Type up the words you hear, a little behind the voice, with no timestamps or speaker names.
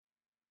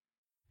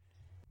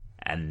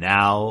And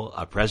now,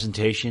 a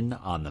presentation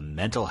on the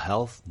Mental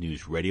Health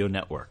News Radio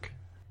Network.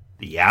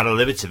 The Outer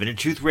Limits of Inner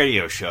Truth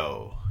Radio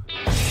Show.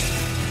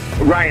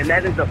 Ryan,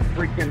 that is a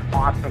freaking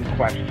awesome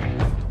question.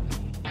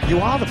 You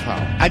are the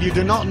power, and you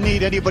do not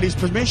need anybody's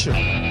permission.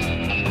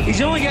 He's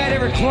the only guy that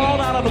ever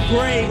crawled out of a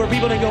grave where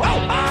people didn't go,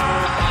 "Ow,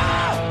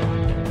 ah!"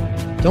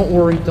 Don't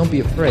worry, don't be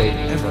afraid,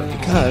 ever,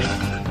 because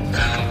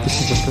this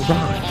is just a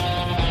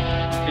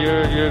ride.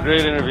 You're a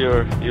great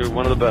interviewer. You're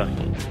one of the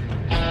best.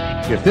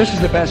 If this is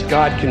the best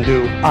God can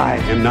do, I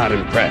am not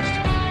impressed.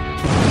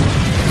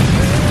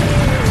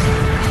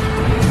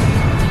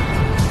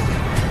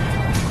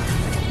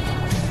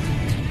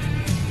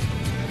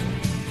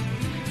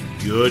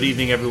 Good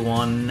evening,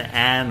 everyone,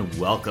 and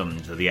welcome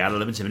to the Outer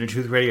Limits of Inner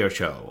Truth Radio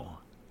Show.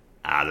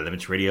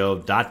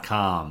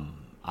 OuterLimitsRadio.com.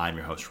 I'm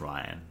your host,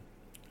 Ryan.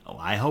 Oh,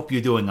 I hope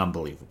you're doing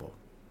unbelievable,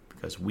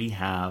 because we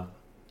have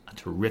a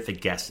terrific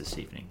guest this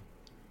evening.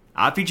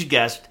 Our featured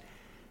guest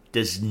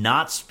does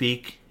not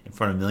speak in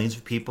front of millions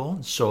of people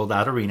in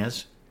sold-out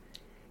arenas.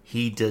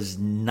 He does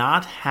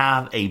not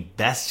have a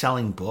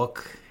best-selling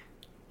book,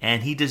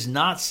 and he does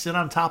not sit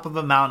on top of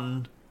a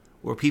mountain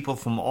where people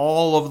from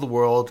all over the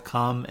world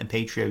come and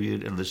pay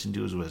tribute and listen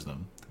to his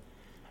wisdom.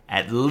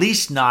 At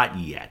least not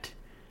yet.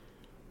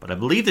 But I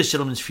believe this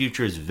gentleman's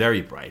future is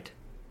very bright.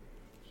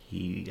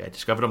 I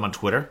discovered him on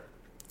Twitter,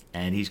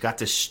 and he's got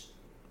this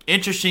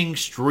interesting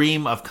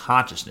stream of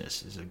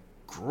consciousness. He's a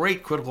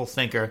great critical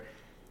thinker,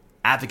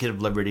 advocate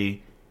of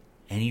liberty,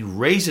 and he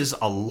raises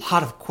a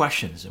lot of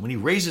questions. And when he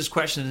raises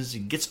questions, he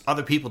gets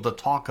other people to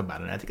talk about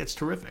it. And I think it's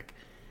terrific.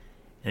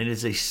 And it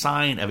is a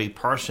sign of a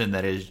person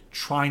that is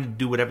trying to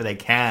do whatever they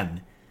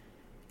can,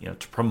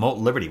 to promote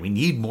liberty. We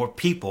need more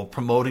people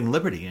promoting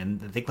liberty.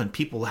 And I think when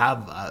people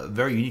have a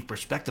very unique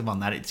perspective on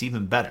that, it's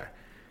even better.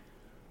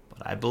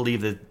 But I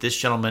believe that this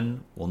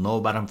gentleman will know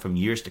about him from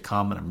years to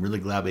come. And I'm really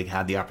glad we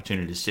had the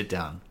opportunity to sit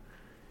down.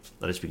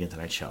 Let us begin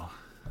tonight's show.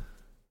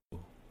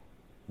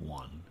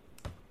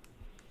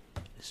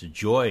 It's a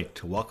joy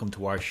to welcome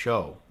to our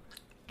show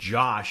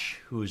Josh,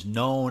 who is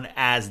known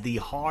as the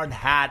Hard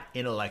Hat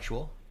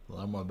Intellectual.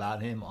 Learn more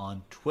about him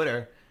on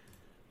Twitter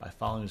by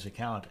following his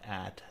account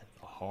at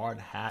Hard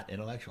Hat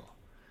Intellectual.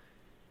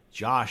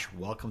 Josh,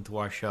 welcome to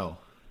our show.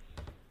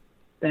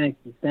 Thank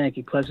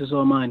you. Pleasure's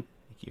all mine.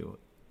 Thank you.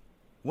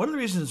 One of the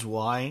reasons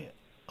why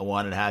I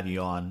wanted to have you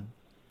on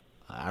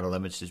Outer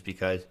Limits is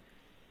because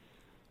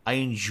I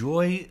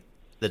enjoy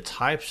the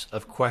types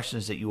of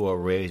questions that you are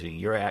raising.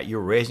 You're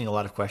raising a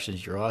lot of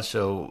questions. You're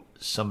also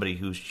somebody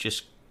who's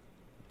just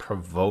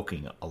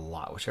provoking a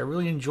lot, which I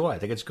really enjoy. I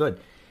think it's good.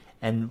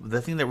 And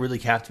the thing that really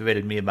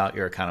captivated me about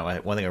your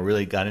account, one thing I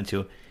really got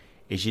into,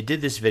 is you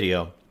did this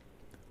video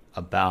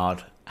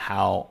about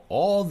how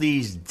all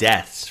these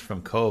deaths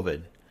from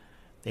COVID,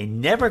 they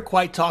never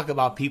quite talk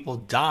about people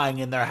dying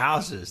in their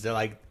houses. They're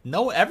like,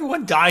 no,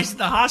 everyone dies in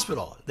the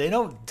hospital. They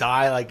don't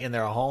die like in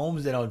their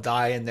homes. They don't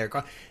die in their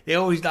car. They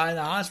always die in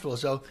the hospital.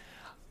 So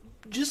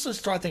just to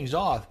start things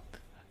off,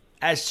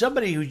 as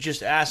somebody who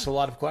just asks a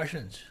lot of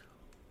questions,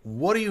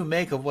 what do you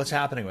make of what's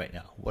happening right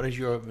now? What is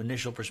your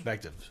initial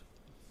perspective?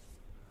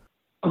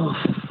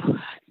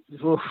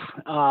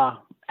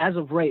 As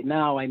of right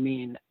now,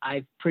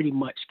 I pretty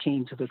much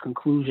came to the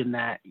conclusion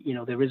that,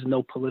 there is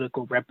no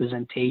political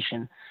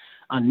representation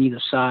on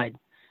neither side.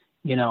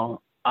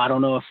 I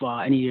don't know if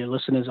any of your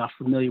listeners are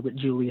familiar with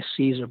Julius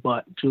Caesar,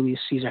 but Julius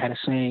Caesar had a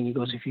saying. He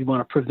goes, if you want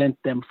to prevent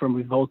them from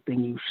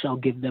revolting, you shall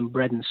give them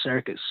bread and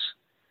circus.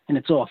 And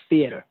it's all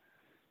theater.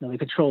 They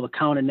control the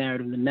counter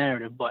narrative and the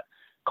narrative, but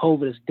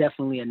COVID is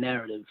definitely a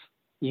narrative.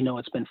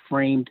 It's been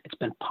framed, it's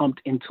been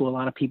pumped into a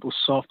lot of people's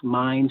soft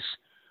minds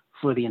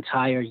for the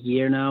entire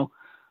year now.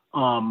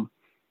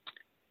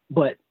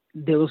 But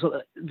there was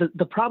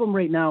the problem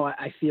right now,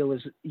 I feel,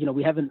 is,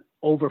 we have an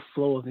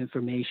overflow of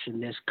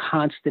information. There's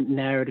constant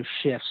narrative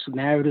shifts,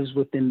 narratives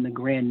within the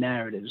grand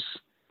narratives.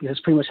 That's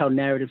pretty much how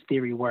narrative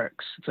theory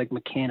works. It's like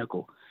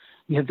mechanical.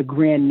 You have the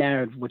grand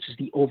narrative, which is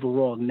the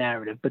overall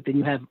narrative, but then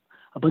you have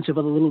a bunch of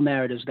other little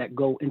narratives that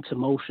go into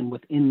motion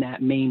within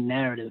that main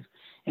narrative.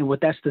 And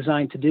what that's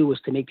designed to do is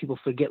to make people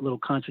forget little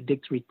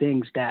contradictory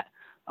things that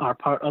are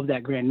part of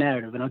that grand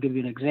narrative. And I'll give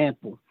you an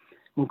example.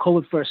 When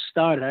COVID first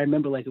started, I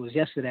remember like it was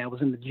yesterday, I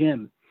was in the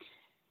gym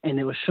and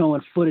they were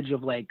showing footage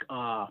of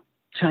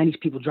Chinese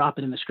people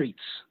dropping in the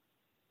streets,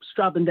 just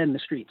dropping dead in the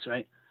streets,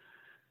 right?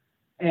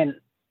 And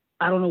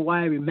I don't know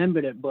why I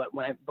remembered it, but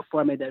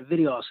before I made that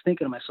video, I was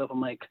thinking to myself, I'm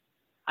like,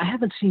 I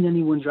haven't seen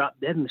anyone drop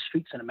dead in the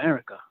streets in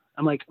America.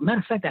 I'm like, matter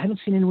of fact, I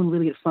haven't seen anyone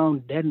really get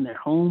found dead in their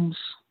homes.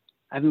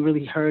 I haven't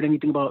really heard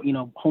anything about,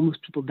 homeless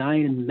people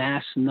dying in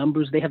mass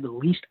numbers. They have the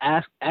least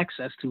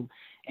access to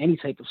any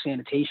type of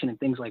sanitation and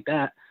things like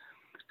that.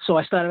 So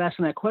I started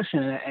asking that question,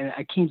 and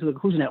I came to the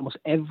conclusion that almost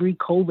every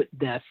COVID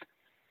death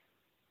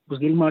was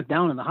getting marked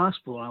down in the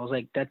hospital. And I was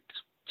like, that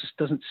just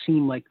doesn't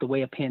seem like the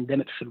way a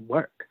pandemic should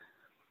work.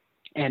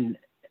 And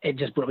it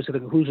just brought me to the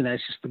conclusion that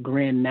it's just the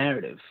grand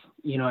narrative.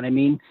 You know what I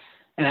mean?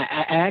 And I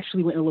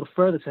actually went a little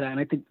further to that, and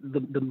I think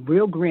the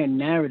real grand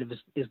narrative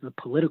is the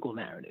political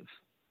narrative.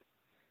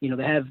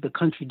 They have the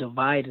country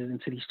divided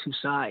into these two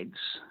sides,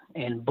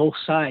 and both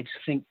sides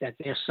think that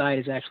their side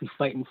is actually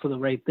fighting for the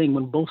right thing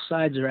when both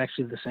sides are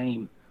actually the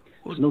same.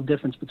 There's no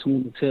difference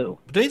between the two.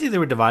 But do you think they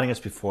were dividing us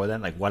before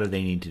then? Like, why did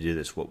they need to do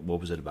this? What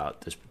was it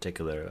about this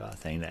particular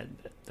thing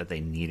that they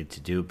needed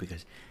to do?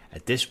 Because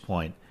at this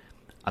point,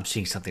 I'm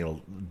seeing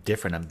something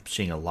different. I'm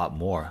seeing a lot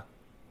more.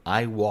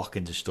 I walk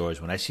into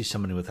stores. When I see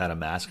somebody without a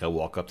mask, I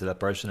walk up to that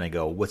person and I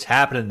go, what's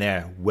happening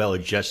there?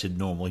 Well-adjusted,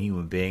 normal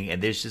human being.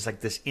 And there's just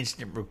like this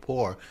instant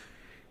rapport.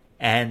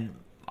 And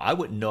I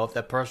wouldn't know if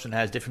that person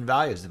has different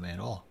values than me at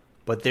all.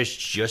 But there's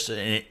just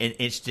an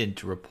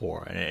instant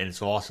rapport, and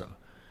it's awesome.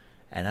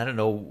 And I don't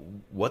know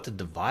what the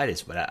divide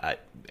is, but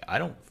I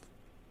don't.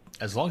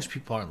 As long as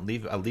people are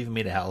leaving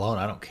me the hell alone,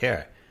 I don't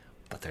care.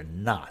 But they're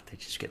not. They're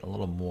just getting a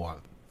little more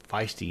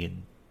feisty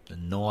and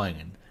annoying.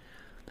 And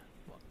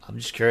I'm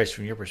just curious,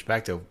 from your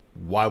perspective,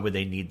 why would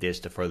they need this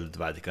to further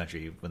divide the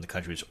country when the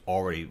country is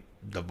already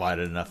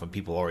divided enough and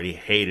people already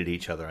hated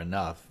each other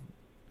enough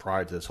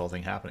prior to this whole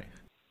thing happening?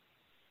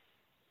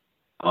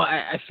 Oh,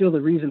 I feel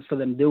the reason for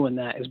them doing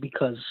that is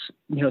because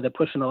they're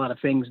pushing a lot of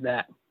things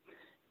that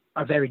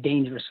are very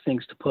dangerous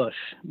things to push.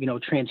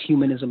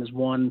 Transhumanism is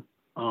one.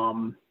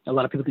 A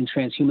lot of people think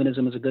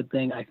transhumanism is a good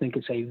thing. I think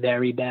it's a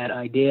very bad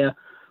idea.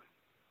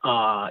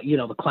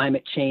 The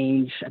climate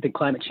change. I think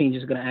climate change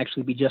is going to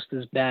actually be just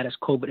as bad as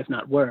COVID, if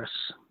not worse.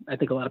 I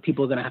think a lot of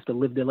people are going to have to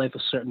live their life a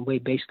certain way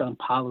based on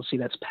policy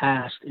that's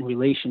passed in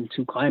relation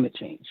to climate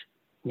change.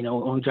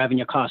 Only driving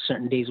your car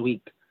certain days a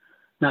week,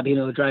 not being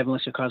able to drive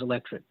unless your car's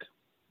electric.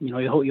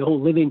 Your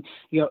whole living,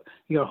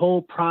 your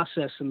whole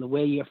process and the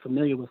way you're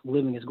familiar with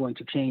living is going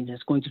to change, and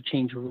it's going to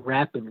change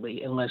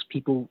rapidly unless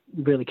people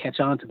really catch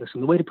on to this.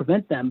 And the way to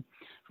prevent them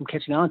from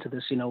catching on to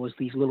this, is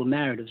these little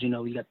narratives.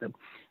 You got the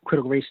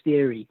critical race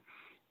theory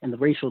and the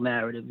racial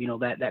narrative,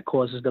 that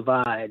causes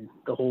divide,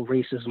 the whole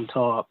racism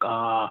talk,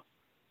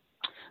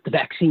 the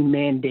vaccine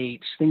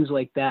mandates, things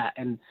like that.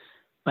 And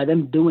by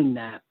them doing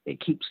that, it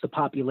keeps the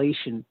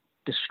population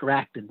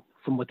distracted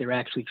from what they're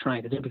actually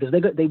trying to do, because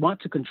they want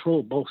to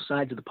control both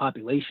sides of the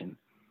population.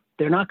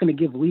 They're not going to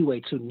give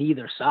leeway to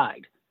neither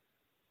side.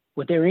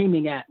 What they're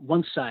aiming at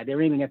one side,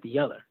 they're aiming at the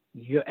other.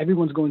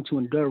 Everyone's going to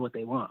endure what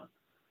they want,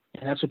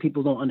 and that's what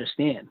people don't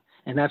understand.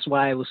 And that's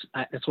why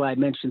I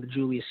mentioned the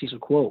Julius Caesar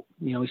quote.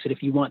 He said,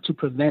 if you want to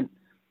prevent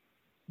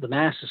the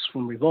masses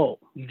from revolt,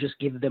 you just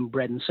give them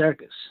bread and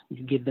circus.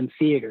 You give them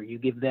theater. You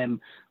give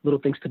them little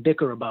things to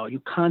bicker about.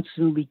 You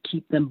constantly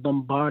keep them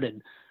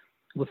bombarded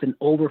with an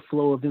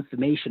overflow of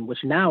information, which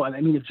now,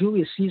 if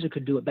Julius Caesar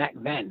could do it back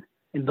then,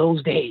 in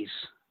those days,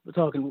 we're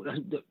talking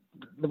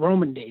the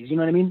Roman days, you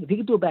know what I mean? If he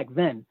could do it back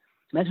then,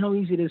 imagine how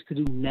easy it is to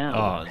do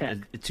now.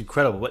 Oh, it's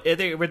incredible.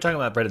 We're talking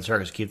about bread and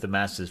circus, keep the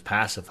masses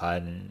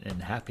pacified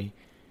and happy.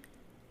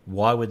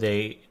 Why would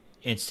they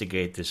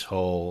instigate this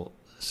whole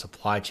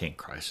supply chain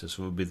crisis?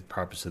 What would be the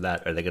purpose of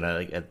that? Are they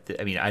going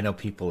to, I know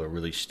people are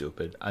really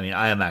stupid. I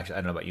don't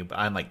know about you, but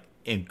I'm I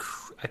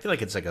feel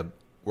like it's like a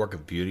work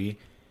of beauty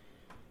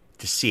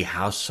to see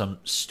how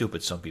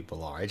stupid some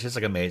people are. It's just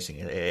like amazing.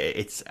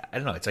 It's I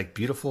don't know. It's like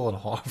beautiful and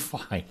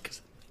horrifying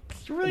because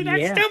you're really not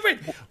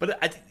stupid.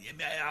 But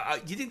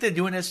do you think they're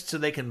doing this so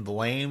they can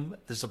blame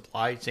the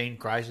supply chain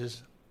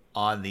crisis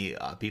on the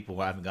people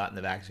who haven't gotten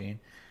the vaccine?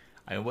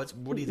 What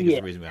do you think is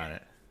the reason behind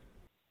it?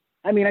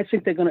 I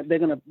think they're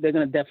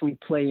gonna definitely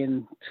play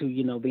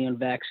into the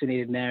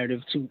unvaccinated narrative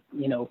to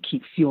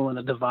keep fueling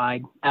a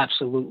divide.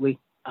 Absolutely,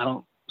 I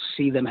don't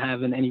see them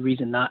having any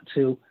reason not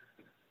to.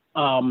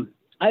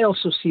 I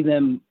also see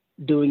them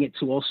doing it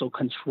to also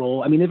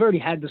control. They've already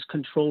had this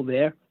control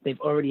there. They've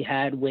already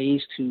had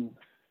ways to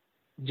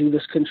do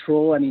this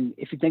control.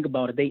 If you think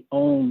about it, they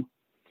own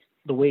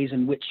the ways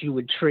in which you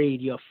would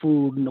trade your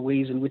food and the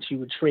ways in which you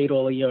would trade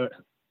all of your,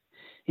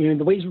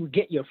 the ways you would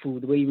get your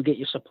food, the way you would get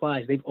your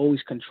supplies. They've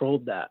always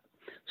controlled that.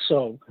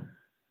 So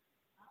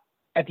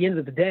at the end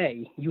of the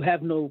day, you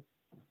have no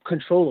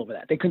control over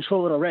that. They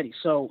control it already.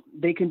 So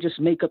they can just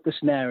make up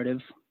this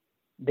narrative.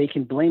 They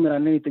can blame it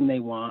on anything they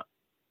want.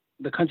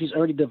 The country's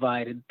already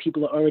divided.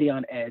 People are already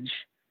on edge.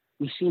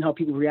 We've seen how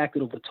people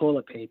reacted over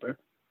toilet paper.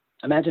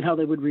 Imagine how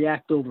they would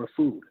react over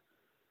food.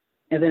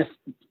 And then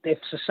if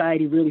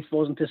society really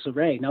falls into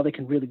disarray, now they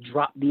can really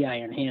drop the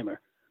iron hammer.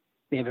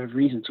 They have every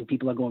reason to.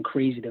 People are going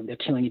crazy. They're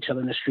killing each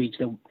other in the streets.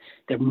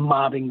 They're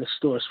mobbing the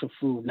stores for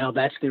food. Now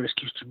that's their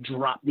excuse to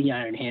drop the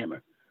iron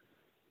hammer.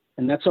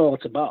 And that's all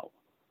it's about.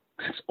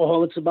 That's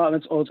all it's about.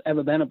 That's all it's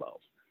ever been about.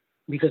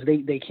 Because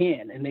they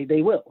can and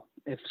they will.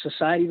 If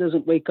society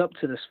doesn't wake up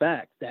to this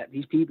fact that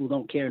these people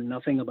don't care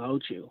nothing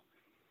about you,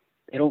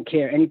 they don't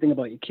care anything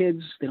about your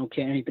kids, they don't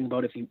care anything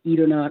about if you eat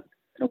or not,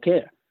 they don't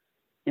care.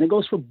 And it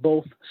goes for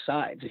both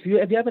sides. If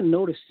you haven't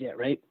noticed yet,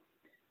 right,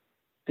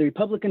 the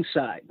Republican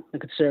side, the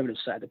conservative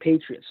side, the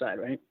patriot side,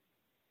 right,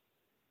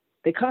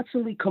 they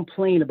constantly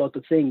complain about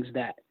the things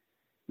that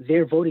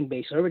their voting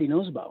base already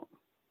knows about,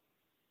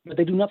 but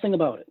they do nothing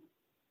about it.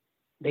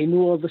 They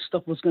knew all this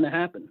stuff was going to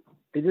happen.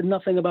 They did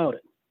nothing about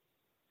it.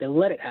 They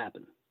let it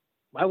happen.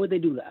 Why would they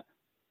do that?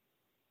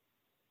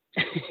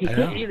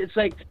 It's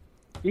like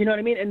You know what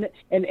I mean?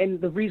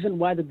 And the reason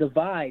why the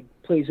divide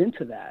plays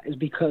into that is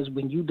because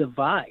when you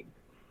divide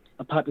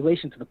a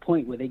population to the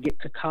point where they get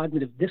to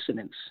cognitive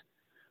dissonance,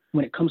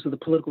 when it comes to the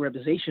political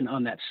representation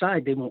on that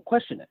side, they won't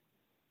question it.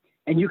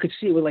 And you could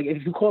see it with, like,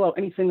 if you call out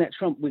anything that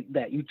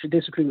that you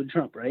disagree with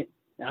Trump, right?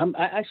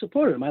 I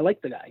supported him. I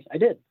like the guy. I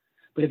did.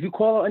 But if you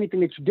call out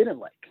anything that you didn't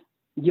like,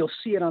 you'll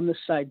see it on this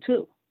side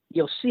too.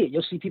 You'll see it.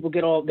 You'll see people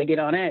get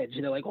on edge.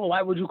 And they're like, oh,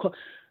 why would you call?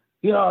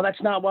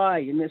 That's not why.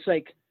 And it's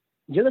like,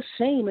 you're the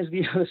same as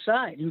the other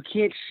side. You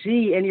can't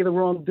see any of the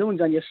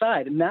wrongdoings on your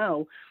side. And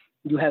now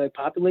you have a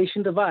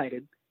population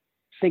divided,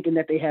 thinking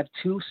that they have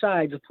two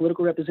sides of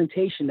political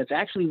representation that's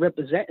actually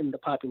representing the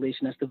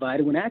population that's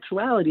divided, when in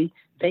actuality,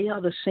 they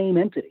are the same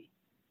entity.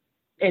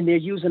 And they're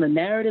using a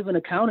narrative and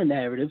a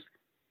counter-narrative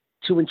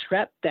to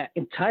entrap that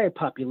entire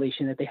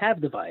population that they have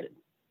divided.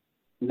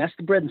 And that's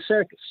the bread and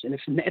circus. And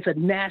it's a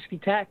nasty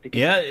tactic.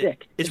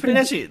 It's pretty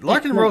nasty.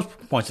 Larkin Rose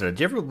points it out. Did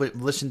you ever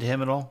listen to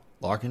him at all,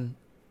 Larkin?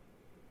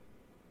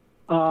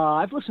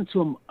 I've listened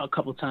to him a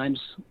couple of times,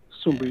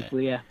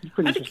 briefly, yeah. He's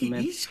pretty interesting,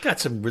 man. He's got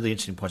some really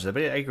interesting points there,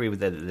 but I agree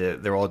with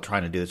that. They're all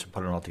trying to do this and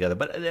put it all together.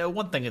 But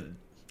one thing,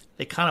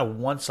 they kind of,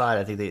 one side,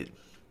 I think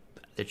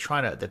they're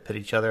trying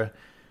to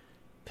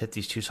pit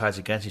these two sides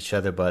against each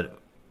other. But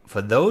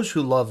for those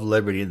who love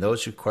liberty and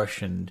those who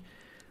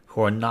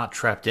who are not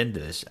trapped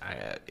into this,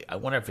 I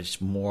wonder if it's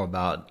more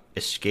about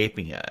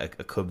escaping a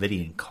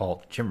Covidian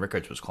cult. Jim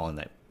Rickards was calling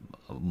that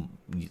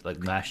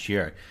like last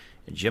year.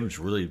 And Jim's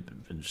really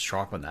been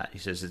sharp on that. He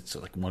says it's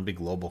like one big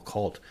global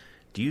cult.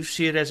 Do you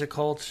see it as a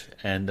cult?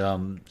 And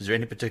is there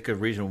any particular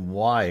reason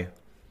why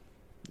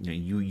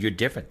you're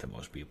different than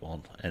most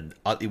people, and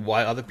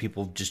why other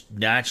people just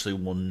naturally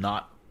will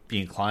not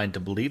be inclined to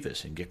believe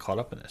this and get caught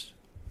up in this?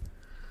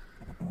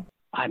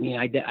 I mean,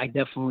 I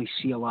definitely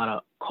see a lot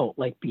of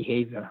cult-like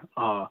behavior.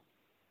 I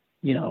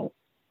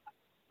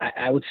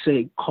would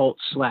say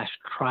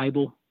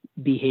cult/tribal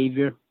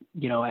behavior.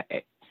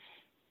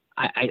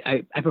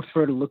 I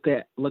prefer to look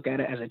at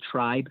it as a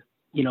tribe.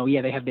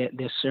 They have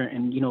their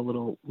certain,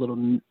 little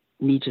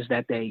niches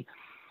that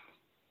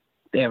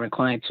they're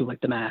inclined to,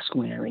 like the mask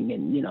wearing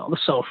and, the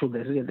social,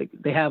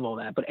 they have all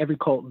that, but every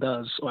cult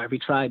does, or every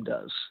tribe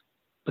does,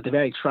 but they're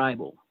very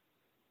tribal.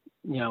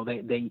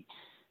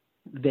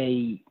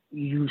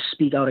 You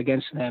speak out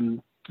against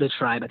them, the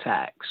tribe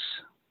attacks,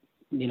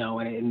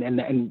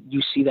 and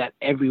you see that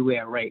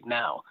everywhere right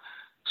now.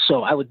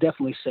 So I would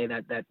definitely say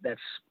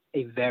that's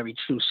a very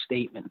true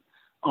statement.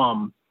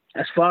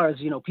 As far as,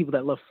 people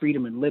that love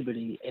freedom and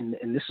liberty, and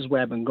this is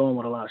where I've been going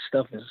with a lot of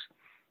stuff is,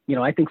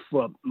 I think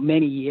for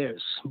many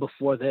years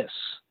before this,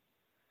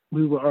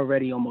 we were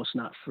already almost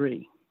not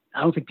free.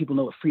 I don't think people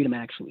know what freedom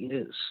actually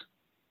is.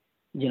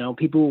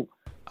 People.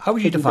 How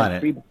would you define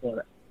it?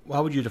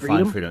 How would you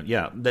define freedom?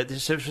 Yeah,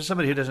 for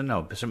somebody who doesn't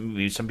know,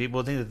 some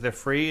people think that they're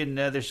free and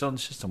they're still in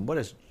the system. What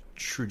is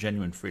true,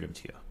 genuine freedom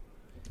to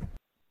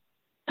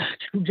you?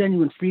 True,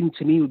 genuine freedom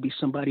to me would be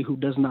somebody who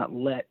does not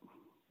let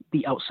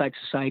the outside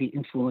society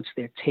influence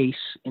their tastes,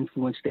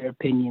 influence their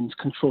opinions,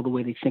 control the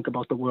way they think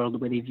about the world, the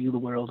way they view the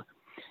world.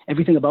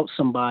 Everything about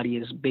somebody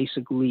is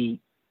basically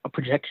a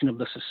projection of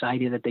the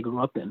society that they grew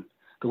up in.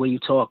 The way you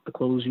talk, the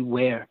clothes you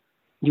wear.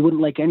 You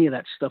wouldn't like any of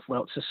that stuff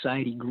without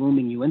society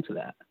grooming you into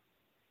that.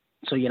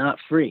 So you're not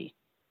free.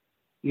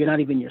 You're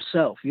not even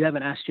yourself. You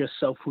haven't asked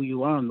yourself who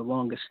you are in the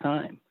longest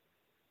time.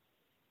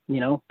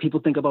 People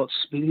don't think about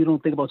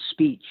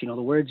speech, the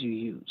words you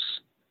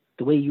use,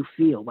 the way you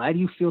feel. Why do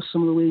you feel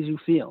some of the ways you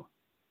feel?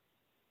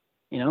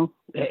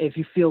 If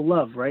you feel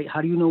love, right?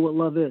 How do you know what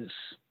love is?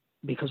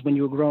 Because when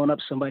you were growing up,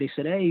 somebody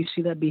said, hey, you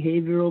see that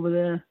behavior over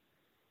there?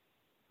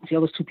 See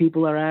how those two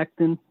people are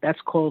acting? That's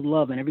called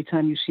love. And every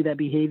time you see that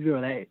behavior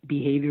or that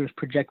behavior is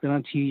projected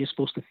onto you, you're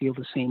supposed to feel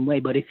the same way.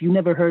 But if you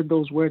never heard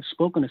those words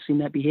spoken or seen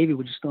that behavior,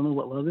 would you still know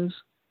what love is?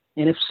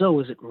 And if so,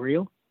 is it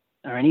real?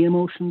 Are any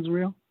emotions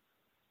real?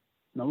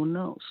 No one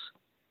knows.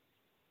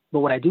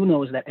 But what I do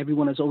know is that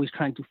everyone is always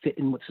trying to fit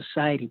in with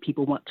society.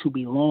 People want to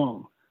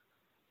belong.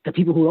 The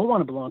people who don't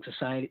want to belong to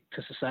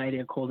society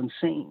are called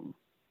insane.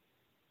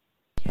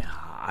 Yeah,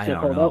 I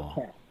don't know.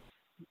 Outcast.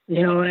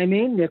 You know what I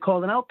mean? They're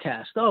called an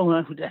outcast.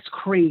 Oh, that's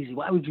crazy.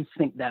 Why would you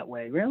think that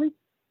way? Really?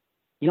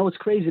 What's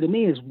crazy to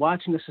me is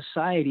watching a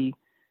society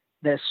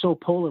that's so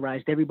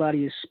polarized.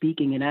 Everybody is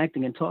speaking and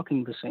acting and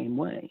talking the same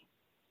way.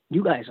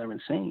 You guys are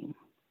insane.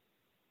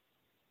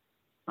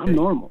 I'm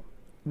normal.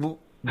 Well,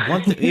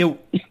 I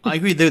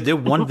agree. There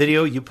one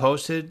video you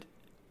posted.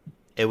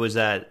 It was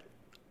a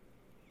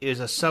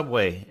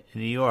subway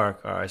in New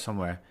York or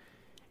somewhere,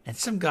 and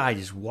some guy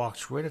just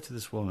walks right up to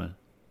this woman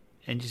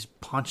and just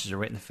punches her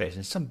right in the face.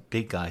 And some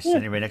big guy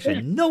standing right next to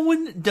her. No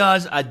one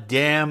does a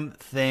damn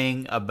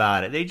thing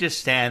about it. They just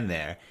stand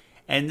there.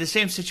 And the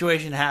same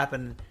situation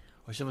happened,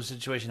 or similar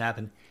situation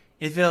happened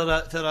in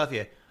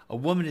Philadelphia. A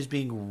woman is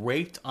being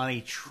raped on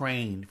a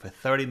train for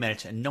 30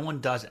 minutes, and no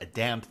one does a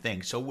damn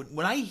thing. So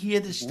when I hear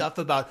this stuff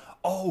about,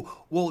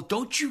 oh, well,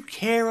 don't you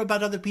care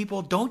about other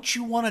people? Don't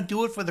you want to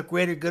do it for the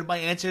greater good? My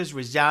answer is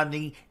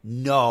resounding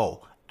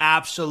no.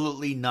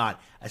 Absolutely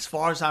not. As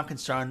far as I'm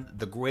concerned,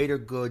 the greater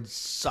good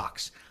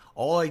sucks.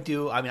 All I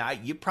do, I mean,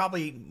 you're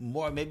probably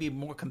maybe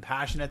more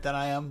compassionate than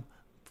I am.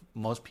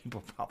 Most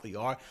people probably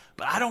are.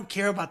 But I don't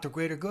care about the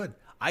greater good.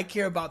 I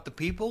care about the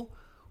people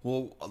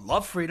who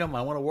love freedom.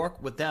 I want to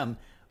work with them.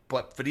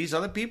 But for these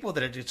other people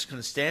that are just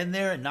going to stand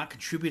there and not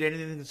contribute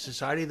anything to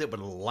society, that would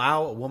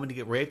allow a woman to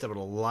get raped, that would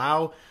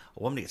allow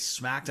a woman to get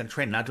smacked on a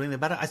train, not doing anything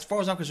about it, as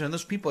far as I'm concerned,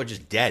 those people are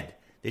just dead.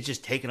 They're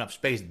just taking up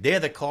space. They're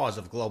the cause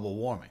of global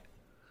warming.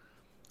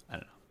 I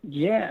don't know.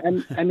 Yeah,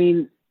 and I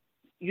mean,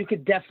 you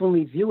could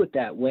definitely view it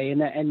that way.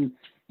 And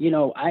you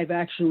know,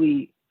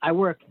 I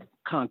work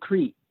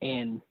concrete,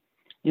 and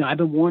you know, I've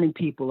been warning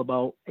people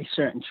about a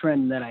certain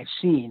trend that I've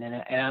seen, and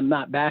I'm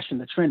not bashing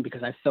the trend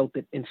because I felt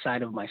it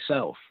inside of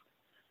myself.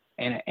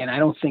 And I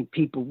don't think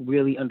people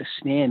really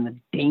understand the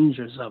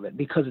dangers of it,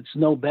 because it's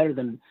no better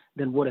than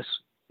what is,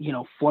 you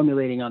know,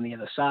 formulating on the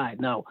other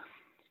side. Now,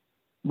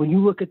 when you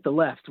look at the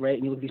left, right,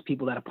 and you look at these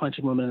people that are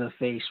punching women in the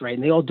face, right,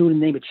 and they all do it in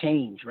the name of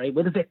change, right?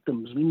 We're the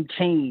victims. We need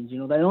change. You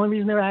know, the only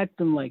reason they're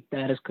acting like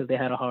that is because they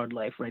had a hard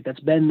life, right? That's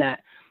been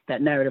that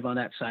narrative on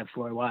that side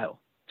for a while.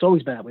 It's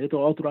always been that way,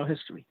 all throughout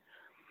history.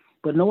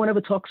 But no one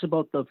ever talks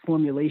about the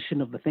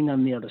formulation of the thing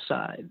on the other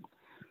side.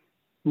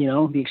 You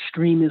know, the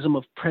extremism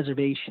of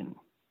preservation.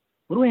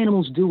 What do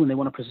animals do when they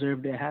want to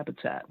preserve their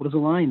habitat? What does a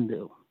lion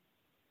do?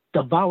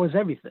 Devours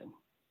everything.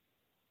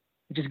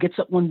 He just gets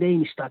up one day and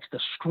he starts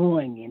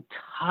destroying the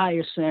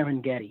entire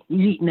Serengeti.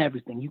 He's eating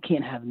everything. You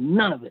can't have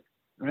none of it,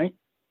 right?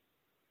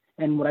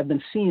 And what I've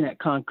been seeing at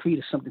Concrete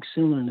is something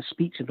similar in the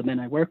speech of the men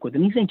I work with.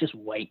 And these ain't just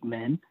white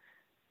men.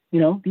 You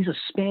know, these are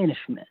Spanish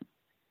men.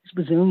 These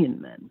Brazilian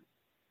men.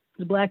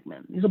 These are black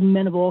men. These are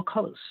men of all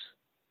colors.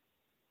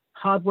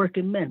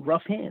 Hardworking men,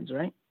 rough hands,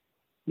 right?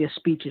 Their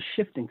speech is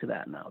shifting to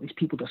that now. These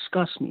people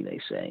disgust me,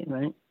 they say,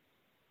 right?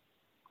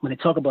 When they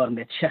talk about them,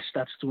 their chest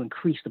starts to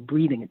increase, the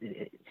breathing,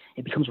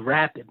 it becomes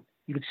rapid.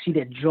 You can see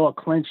their jaw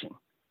clenching.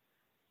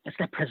 That's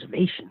that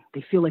preservation.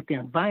 They feel like their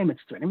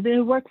environment's threatened. Everything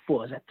they work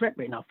for is at threat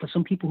right now for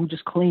some people who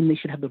just claim they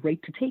should have the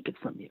right to take it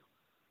from you.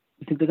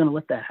 You think they're going to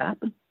let that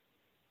happen?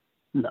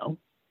 No.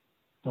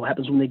 What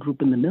happens when they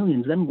group in the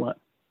millions, then what?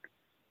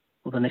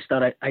 Well, then they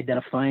start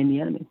identifying the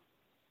enemy.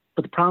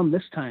 But the problem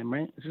this time,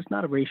 right, is it's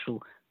not a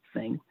racial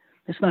thing.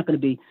 It's not going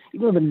to be,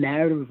 even though the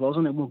narrative revolves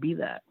on it, won't be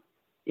that.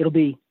 It'll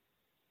be,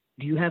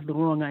 do you have the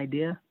wrong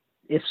idea?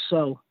 If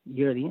so,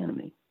 you're the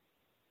enemy.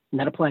 And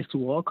that applies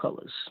to all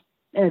colors.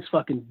 And it's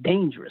fucking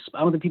dangerous.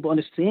 I don't think people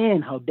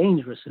understand how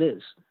dangerous it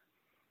is.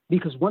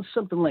 Because once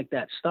something like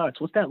that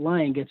starts, once that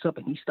lion gets up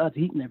and he starts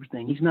eating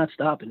everything, he's not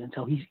stopping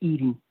until he's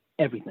eating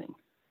everything.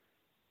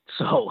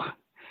 So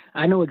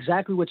I know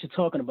exactly what you're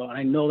talking about. And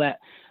I know that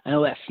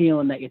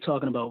feeling that you're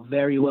talking about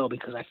very well,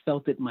 because I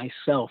felt it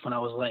myself. And I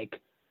was like,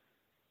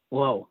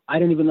 whoa, I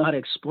didn't even know how to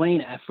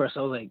explain it at first.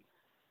 I was like,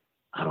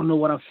 I don't know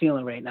what I'm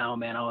feeling right now,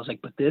 man. I was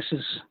like, but this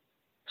is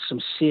some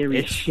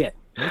serious shit.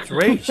 It's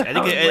rage.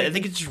 I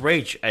think it's just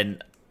rage.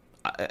 And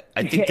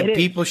I think the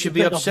people should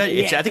be upset.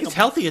 I think it's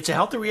healthy. It's a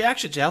healthy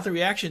reaction. It's a healthy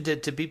reaction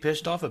to be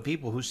pissed off at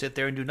people who sit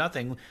there and do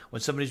nothing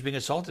when somebody's being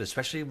assaulted,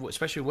 especially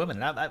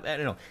women. And I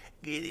don't know.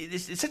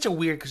 It's such a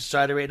weird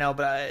society right now.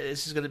 But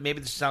maybe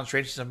this sounds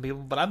strange to some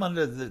people. But I'm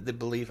under the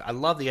belief. I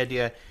love the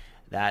idea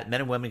that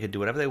men and women can do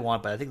whatever they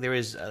want, but I think there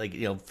is,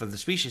 for the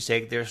species'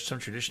 sake, there's some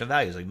traditional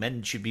values. Like,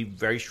 men should be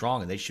very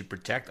strong, and they should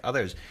protect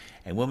others,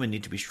 and women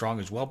need to be strong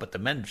as well. But the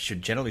men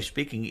should, generally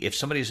speaking, if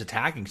somebody is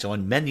attacking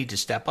someone, men need to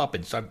step up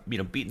and start,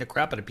 beating the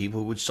crap out of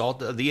people who would assault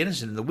the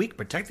innocent and the weak,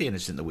 protect the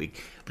innocent and the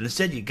weak. But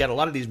instead, you got a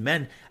lot of these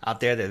men out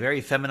there that are very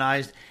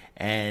feminized.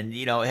 And,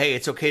 hey,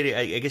 it's okay to,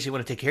 I guess you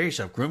want to take care of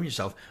yourself, groom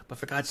yourself. But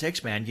for God's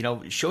sakes, man,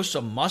 show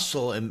some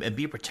muscle and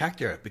be a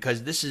protector,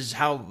 because this is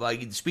how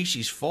the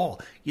species fall.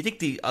 You think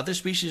the other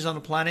species on the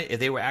planet, if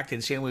they were acting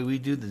the same way we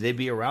do, that they'd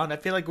be around? I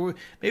feel like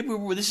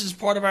this is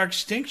part of our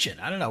extinction.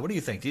 I don't know. What do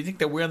you think? Do you think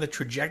that we're on the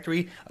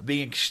trajectory of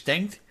being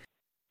extinct?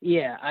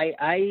 Yeah,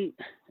 I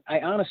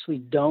honestly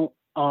don't.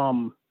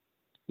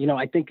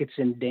 I think it's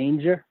in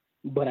danger,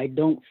 but I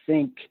don't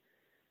think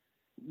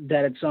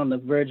that it's on the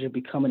verge of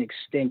becoming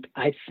extinct.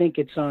 I think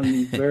it's on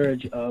the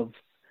verge of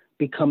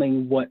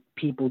becoming what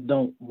people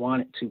don't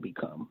want it to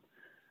become.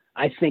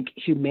 I think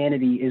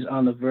humanity is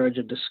on the verge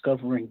of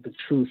discovering the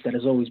truth that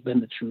has always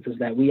been the truth, is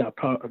that we are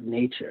part of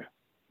nature.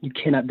 You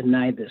cannot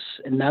deny this.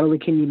 And not only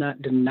can you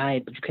not deny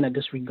it, but you cannot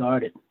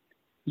disregard it.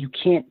 You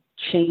can't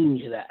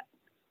change that.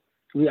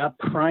 We are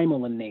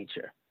primal in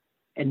nature,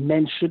 and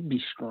men should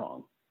be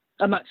strong.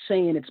 I'm not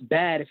saying it's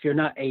bad if you're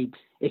not a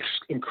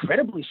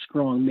incredibly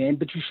strong man,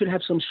 but you should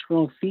have some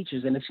strong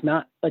features. And it's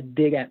not a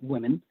dig at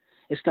women.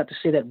 It's not to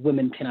say that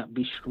women cannot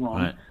be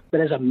strong. Right.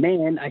 But as a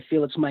man, I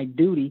feel it's my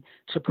duty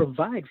to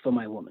provide for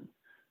my woman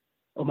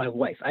or my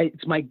wife.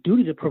 It's my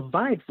duty to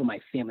provide for my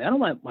family. I don't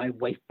want my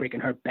wife breaking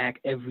her back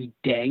every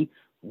day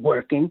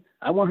working.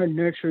 I want her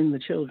nurturing the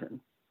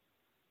children.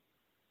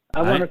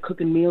 I want her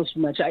cooking meals for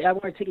my child. I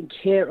want her taking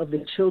care of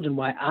the children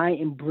while I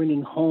am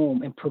bringing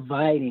home and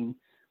providing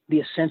the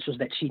essentials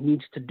that she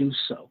needs to do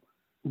so.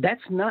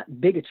 That's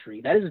not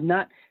bigotry. That is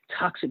not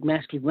toxic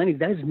masculinity.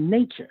 That is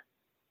nature.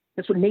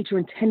 That's what nature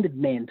intended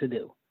man to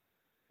do.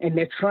 And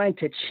they're trying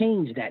to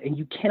change that, and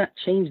you cannot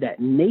change that.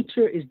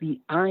 Nature is the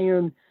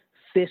iron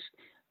fist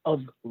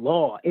of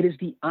law. It is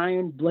the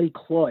iron bloody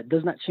claw. It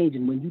does not change.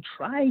 And when you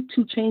try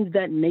to change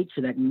that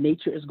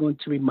nature is going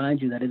to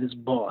remind you that it is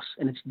boss.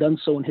 And it's done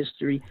so in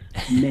history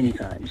many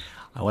times.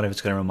 I wonder if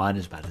it's going to remind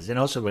us about this. And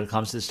also when it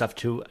comes to this stuff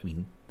too, I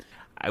mean,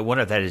 I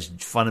wonder if that is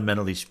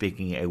fundamentally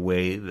speaking a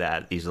way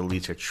that these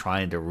elites are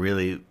trying to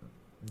really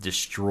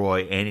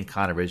destroy any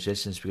kind of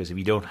resistance, because if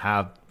you don't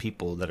have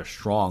people that are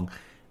strong,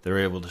 they're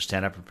able to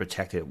stand up and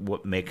protect it. Do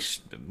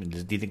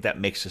you think that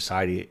makes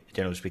society,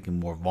 generally speaking,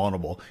 more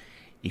vulnerable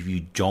if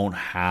you don't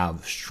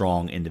have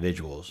strong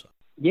individuals?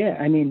 Yeah,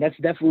 I mean, that's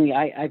definitely,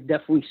 I've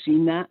definitely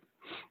seen that.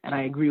 And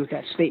I agree with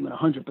that statement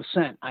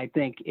 100%. I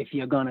think if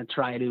you're going to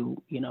try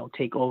to,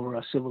 take over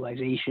a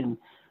civilization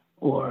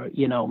or,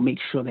 make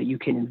sure that you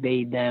can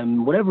invade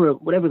them,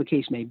 whatever the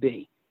case may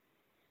be,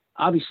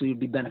 obviously it would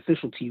be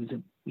beneficial to you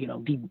to,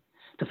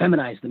 to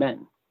feminize the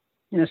men.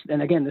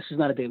 And again, this is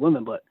not a day of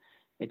women, but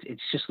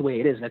it's just the way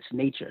it is. That's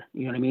nature.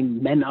 You know what I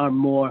mean? Men are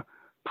more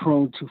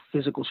prone to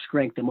physical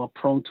strength. They're more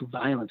prone to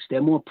violence.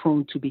 They're more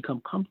prone to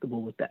become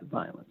comfortable with that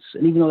violence.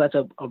 And even though that's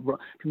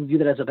people view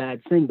that as a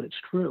bad thing, but it's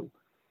true.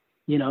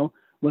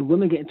 When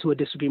women get into a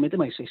disagreement, they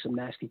might say some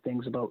nasty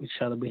things about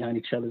each other behind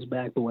each other's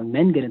back. But when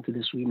men get into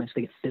disagreements,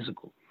 they get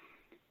physical.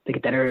 They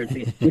get that urge.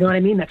 You know what I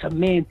mean? That's a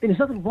man thing. There's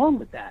nothing wrong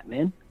with that,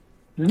 man.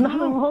 There's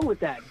nothing wrong with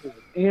that.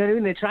 You know what I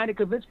mean? They're trying to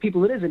convince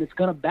people it is, and it's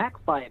going to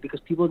backfire because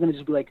people are going to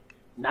just be like,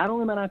 not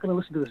only am I not going to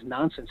listen to this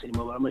nonsense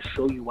anymore, but I'm going to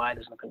show you why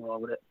there's nothing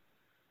wrong with it.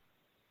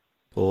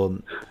 Well,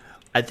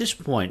 at this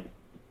point,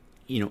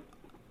 I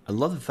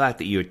love the fact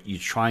that you're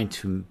trying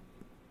to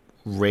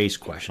raise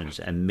questions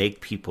and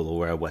make people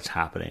aware of what's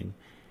happening.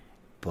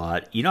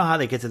 But you know how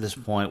they get to this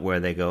point where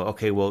they go,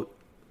 okay, well,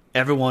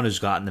 everyone who's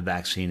gotten the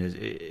vaccine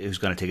who's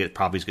going to take it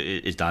probably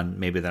is done.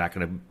 Maybe they're not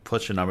going to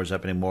push the numbers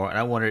up anymore. And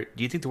I wonder,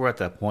 do you think that we're at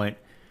that point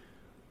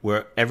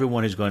where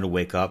everyone who's going to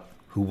wake up,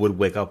 who would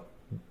wake up,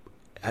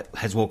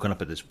 has woken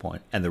up at this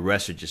point, and the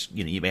rest are just,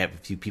 you may have a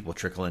few people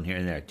trickle in here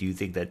and there. Do you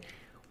think that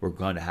we're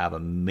going to have a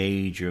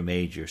major,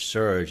 major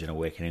surge in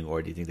awakening,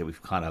 or do you think that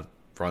we've kind of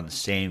run the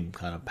same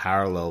kind of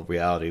parallel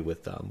reality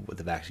with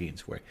the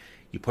vaccines, where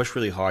you push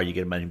really hard, you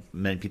get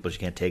many people just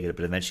can't take it,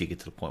 but eventually you get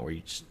to the point where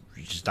you're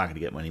just not going to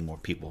get many more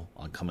people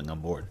coming on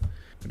board?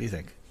 What do you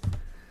think?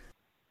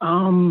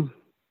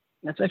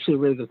 That's actually a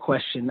really good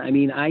question. I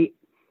mean, I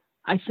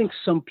think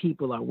some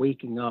people are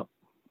waking up,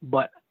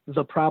 but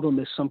the problem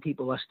is some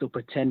people are still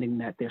pretending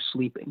that they're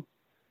sleeping.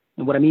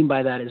 And what I mean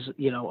by that is,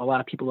 a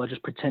lot of people are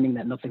just pretending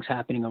that nothing's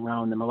happening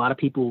around them. A lot of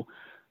people,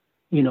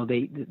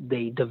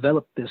 they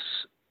develop this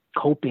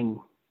coping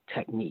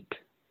technique,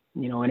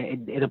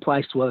 and it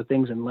applies to other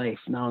things in life,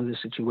 not only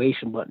this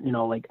situation, but,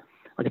 like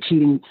a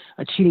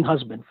cheating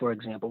husband, for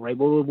example, right?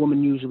 What would a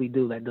woman usually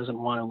do that doesn't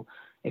want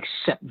to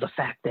accept the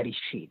fact that he's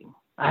cheating?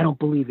 I don't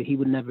believe it. He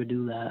would never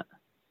do that.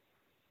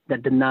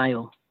 That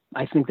denial,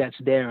 I think that's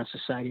there in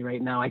society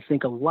right now. I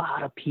think a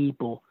lot of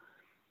people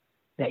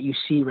that you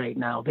see right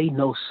now, they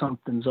know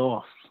something's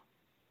off.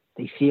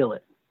 They feel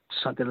it.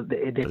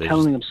 They're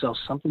telling themselves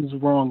something's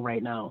wrong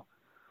right now,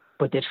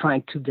 but they're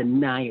trying to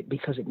deny it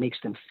because it makes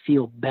them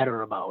feel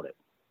better about it.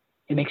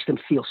 It makes them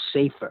feel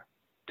safer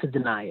to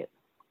deny it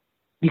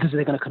because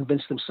they're going to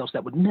convince themselves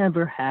that would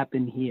never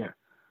happen here.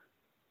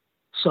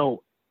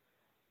 So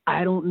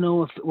I don't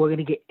know if we're going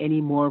to get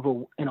any more of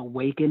an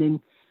awakening.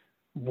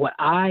 What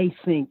I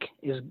think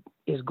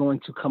is going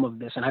to come of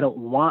this, and I don't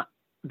want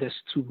this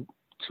to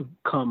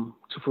come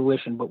to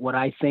fruition, but what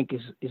I think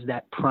is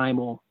that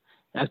primal,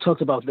 I've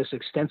talked about this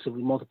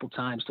extensively multiple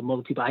times to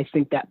multiple people, I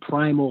think that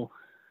primal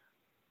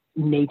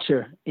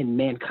nature in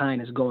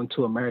mankind is going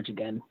to emerge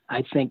again.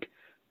 I think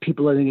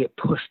people are going to get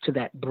pushed to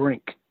that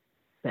brink,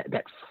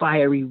 that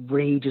fiery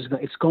rage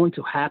it's going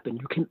to happen.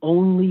 You can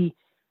only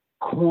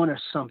corner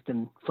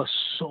something for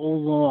so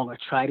long or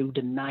try to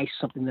deny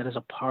something that is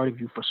a part of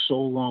you for so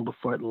long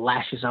before it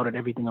lashes out at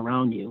everything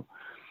around you.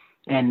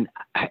 And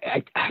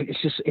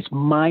it's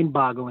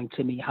mind-boggling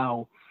to me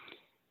how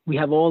we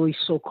have all these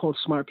so-called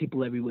smart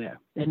people everywhere,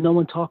 and no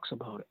one talks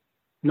about it.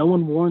 No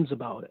one warns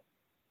about it.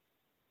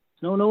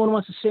 No one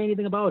wants to say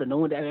anything about it.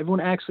 Everyone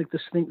acts like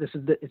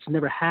it's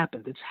never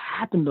happened. It's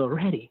happened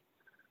already.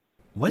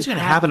 What's going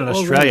to happen in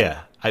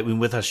Australia? I mean,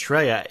 with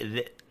Australia,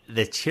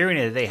 the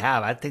tyranny that they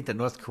have, I think that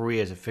North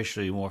Korea is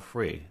officially more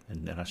free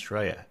than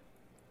Australia.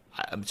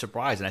 I'm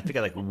surprised, and I think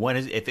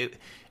if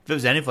it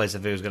was any place,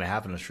 if it was going to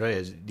happen in Australia,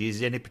 is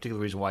there any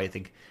particular reason why you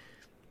think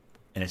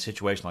in a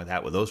situation like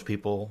that with those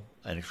people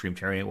and extreme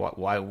tyranny,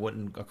 why it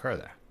wouldn't occur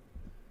there?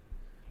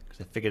 Because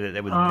I figured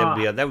that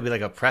would be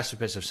like a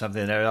precipice of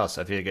something there else.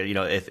 I figured,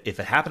 if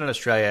it happened in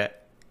Australia,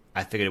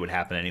 I figured it would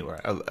happen anywhere.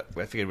 I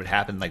figured it would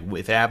happen, like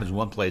if it happens in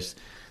one place,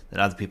 then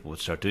other people would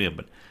start doing it.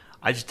 But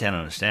I just don't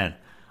understand.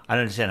 I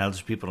don't understand how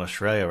those people in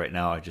Australia right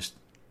now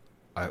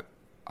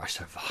are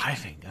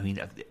surviving. I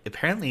mean,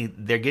 apparently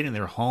they're getting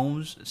their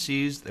homes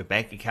seized, their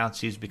bank accounts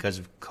seized because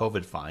of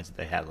COVID fines that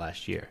they had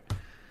last year.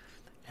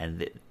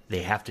 And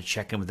they have to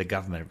check in with the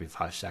government every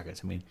 5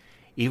 seconds. I mean,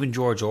 even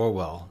George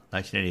Orwell,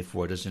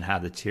 1984, doesn't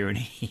have the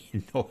tyranny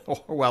in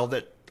Orwell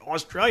that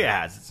Australia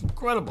has. It's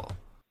incredible.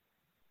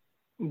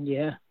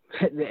 Yeah.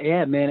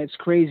 Yeah, man, it's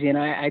crazy. And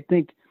I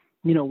think,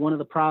 one of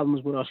the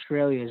problems with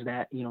Australia is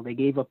that, they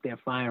gave up their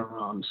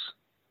firearms.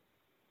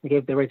 They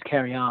gave their right to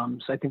carry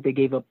arms. I think they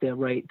gave up their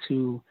right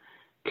to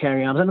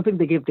carry arms. I don't think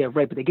they gave their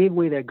right, but they gave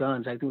away their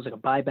guns. I think it was like a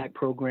buyback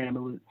program.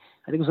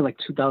 I think it was in like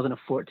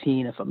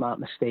 2014, if I'm not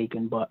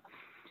mistaken. But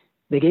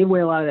they gave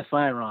away a lot of their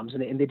firearms,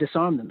 and they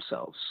disarmed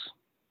themselves.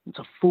 It's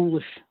a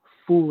foolish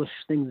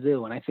thing to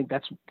do. And I think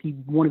that's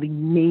one of the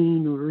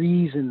main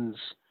reasons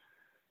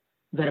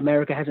that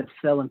America hasn't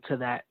fell into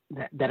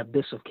that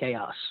abyss of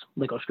chaos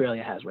like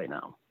Australia has right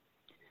now.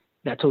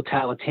 That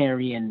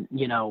totalitarian,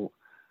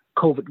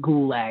 COVID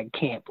gulag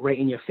camp right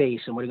in your face,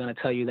 and we're going to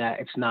tell you that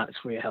it's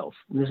for your health.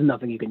 And there's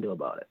nothing you can do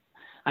about it.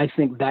 I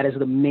think that is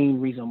the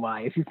main reason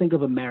why. If you think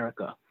of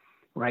America,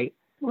 right?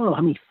 I don't know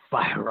how many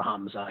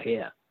firearms are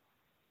here.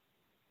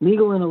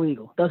 Legal and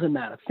illegal, doesn't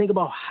matter. Think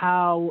about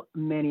how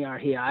many are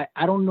here.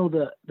 I don't know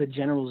the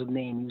general's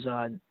name. He was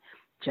a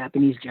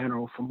Japanese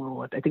general from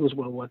I think it was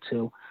World War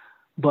II.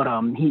 But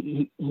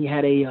he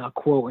had a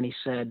quote, and he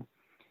said,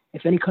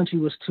 if any country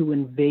was to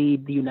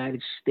invade the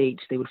United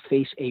States, they would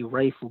face a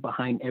rifle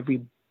behind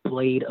every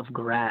blade of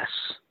grass.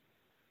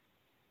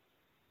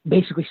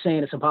 Basically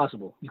saying it's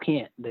impossible. You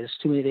can't. There's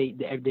too many.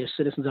 Their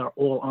citizens are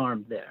all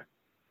armed there.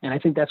 And I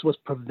think that's what's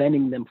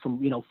preventing them from,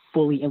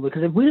 fully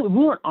because if we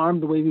weren't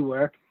armed the way we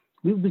were,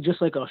 we would be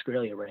just like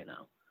Australia right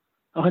now.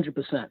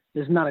 100%.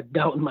 There's not a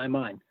doubt in my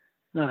mind.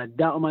 Not a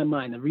doubt in my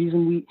mind. The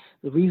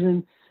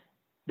reason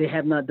they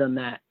have not done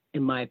that,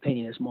 in my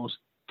opinion, is most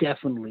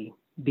definitely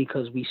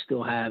because we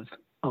still have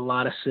a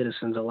lot of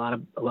citizens, a lot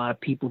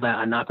of people that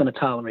are not going to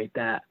tolerate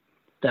that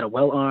are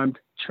well armed,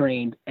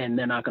 trained, and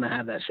they're not going to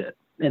have that shit,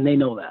 and they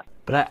know that.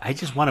 But I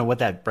just wonder what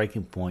that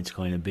breaking point's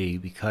going to be,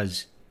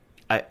 because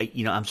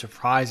I'm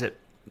surprised that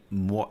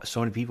so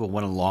many people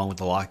went along with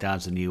the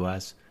lockdowns in the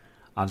U.S.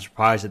 I'm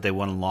surprised that they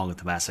went along with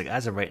the mask. Like,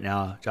 as of right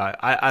now,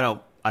 I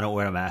don't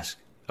wear a mask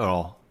at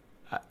all,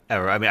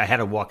 ever. I mean, I had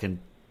to walk in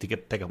to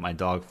pick up my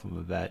dog from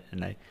a vet,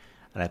 and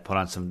I put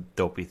on some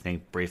dopey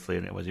thing briefly,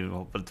 and it wasn't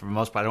even. But for the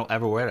most part, I don't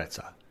ever wear that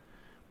stuff.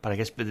 But I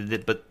guess,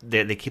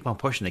 they keep on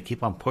pushing. They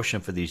keep on pushing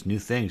for these new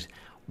things.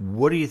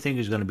 What do you think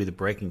is going to be the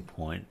breaking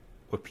point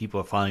where people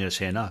are finally going to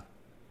say enough?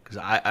 Because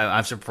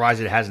I'm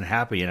surprised it hasn't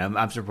happened yet.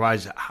 I'm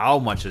surprised how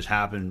much has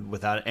happened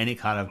without any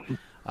kind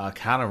of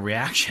counter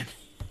reaction.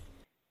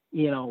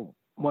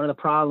 One of the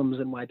problems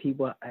and why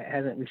people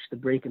hasn't reached the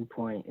breaking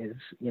point is,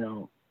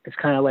 it's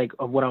kind of like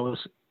of what I was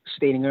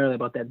stating earlier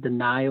about that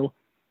denial.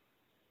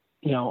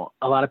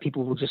 A lot of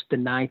people will just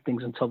deny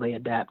things until they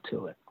adapt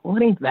to it. Well,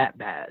 it ain't that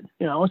bad.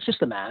 It's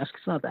just a mask.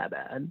 It's not that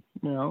bad.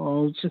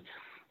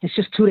 It's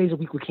just 2 days a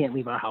week we can't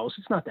leave our house.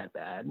 It's not that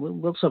bad.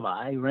 We'll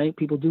survive, right?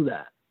 People do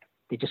that.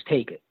 They just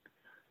take it.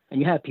 And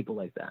you have people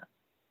like that.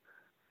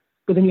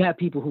 But then you have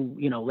people who,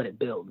 let it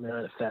build, they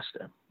let it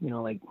fester,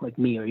 like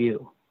me or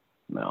you.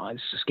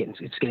 It's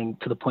getting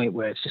to the point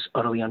where it's just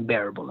utterly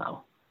unbearable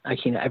now. I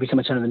can't, every time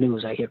I turn on the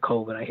news, I hear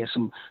COVID, I hear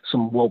some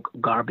woke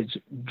garbage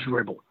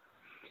dribble.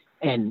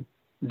 And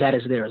that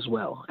is there as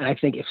well. And I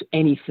think if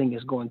anything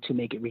is going to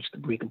make it reach the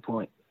breaking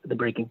point,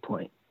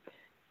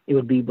 it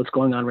would be what's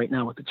going on right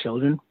now with the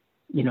children.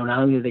 Not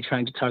only are they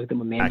trying to target them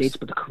with mandates,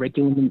 but the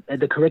curriculum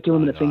and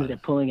the things they're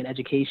pulling in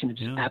education is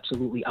just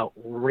absolutely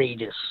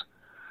outrageous.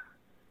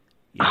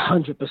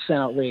 100%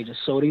 outrageous.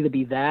 So it'd either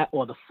be that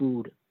or the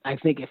food. I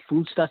think if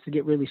food starts to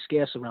get really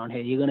scarce around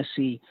here, you're going to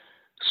see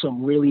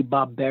some really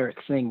barbaric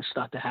things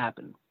start to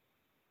happen.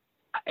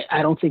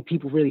 I don't think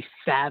people really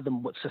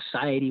fathom what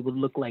society would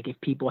look like if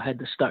people had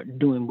to start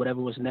doing whatever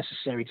was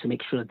necessary to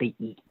make sure that they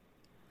eat.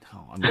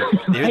 No, I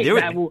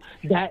mean,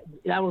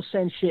 that will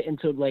send shit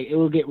into, it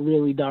will get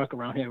really dark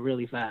around here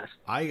really fast.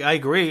 I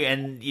agree.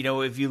 And,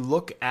 if you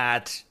look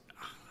at,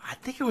 I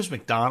think it was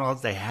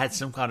McDonald's, they had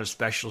some kind of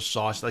special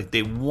sauce. Like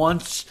they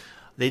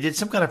did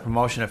some kind of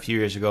promotion a few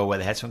years ago where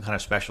they had some kind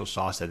of special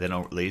sauce that they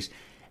don't release,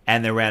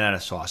 and they ran out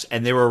of sauce.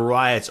 And there were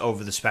riots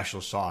over the special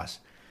sauce.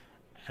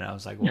 And I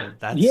was like, well,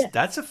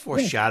 that's a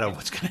foreshadow of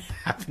what's going to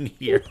happen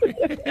here.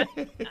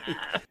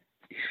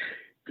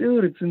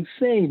 Dude, it's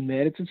insane,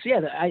 man. It's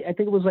insane. I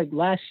think it was like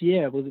last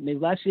year. Was it maybe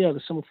last year or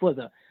the summer before?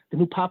 The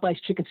new Popeye's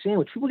chicken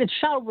sandwich. People get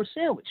shot over a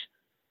sandwich.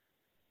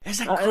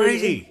 Isn't that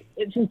crazy?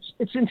 It's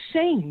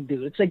insane,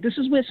 dude. It's like this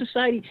is where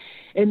society,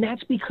 and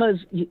it's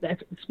because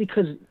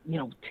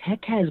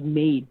tech has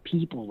made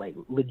people like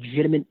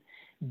legitimate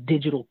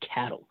digital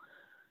cattle.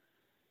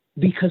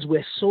 Because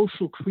we're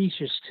social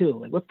creatures too.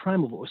 Like we're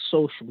primal, but we're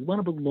social. We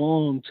want to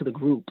belong to the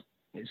group.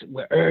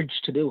 We're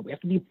urged to do it. We have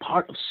to be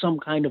part of some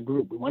kind of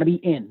group. We want to be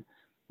in.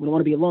 We don't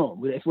want to be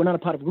alone. If we're not a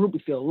part of a group, we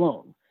feel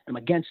alone. I'm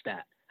against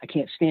that. I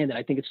can't stand it.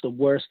 I think it's the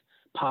worst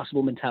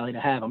possible mentality to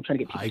have. I'm trying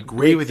to get people. I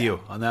agree with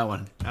you on that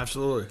one.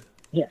 Absolutely.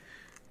 Yeah.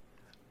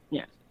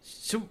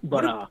 So,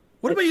 what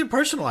about your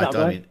personal life?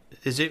 Though? I mean,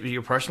 is it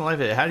your personal life?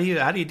 How do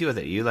you deal with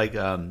it? You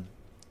do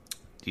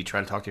you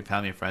try to talk to your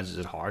family and friends? Is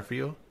it hard for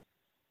you?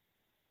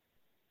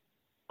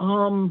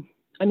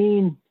 I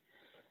mean,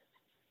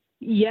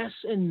 Yes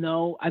and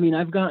no. I mean,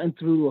 I've gotten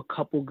through a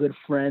couple good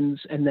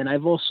friends, and then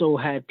I've also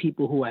had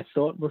people who I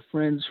thought were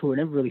friends who were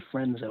never really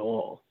friends at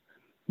all.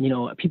 You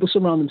know, people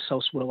surround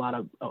themselves with a lot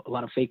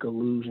of fake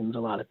illusions, a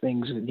lot of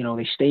things. You know,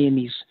 they stay in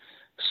these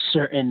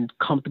certain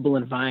comfortable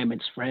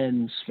environments,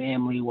 friends,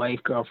 family, wife,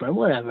 girlfriend,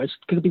 whatever. It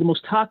could be the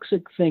most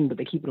toxic thing, but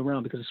they keep it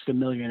around because it's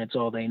familiar and it's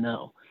all they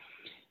know.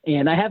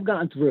 And I have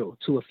gotten through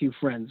to a few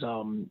friends,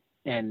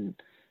 and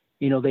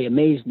you know, they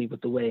amaze me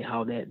with the way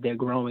how they're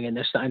growing and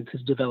they're starting to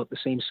develop the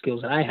same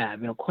skills that I have,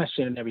 you know,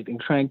 questioning everything,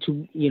 trying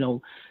to, you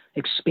know,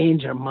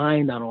 expand your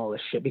mind on all this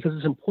shit because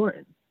it's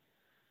important.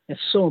 It's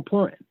so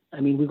important.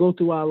 I mean, we go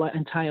through our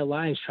entire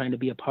lives trying to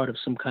be a part of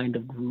some kind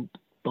of group,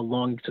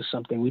 belonging to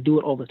something. We do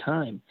it all the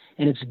time,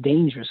 and it's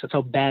dangerous. That's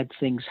how bad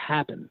things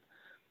happen,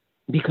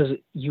 because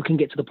you can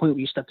get to the point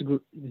where you start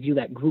to view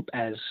that group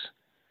as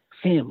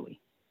family.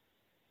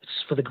 It's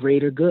for the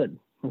greater good,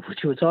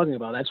 what you were talking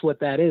about. That's what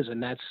that is,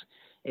 and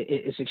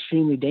it's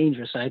extremely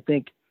dangerous. And I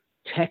think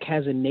tech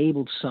has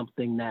enabled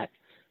something that,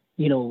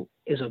 you know,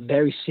 is a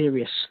very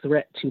serious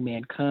threat to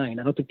mankind.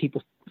 I don't think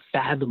people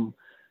fathom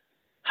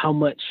how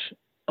much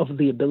of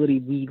the ability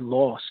we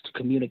lost to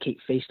communicate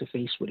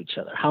face-to-face with each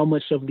other, how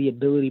much of the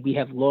ability we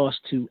have lost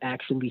to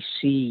actually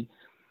see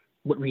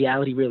what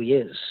reality really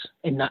is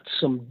and not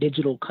some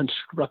digital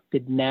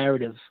constructed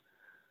narrative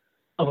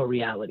of a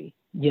reality,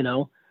 you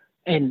know?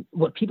 And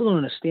what people don't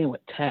understand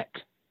with tech,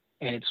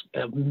 and it's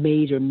a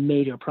major,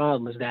 major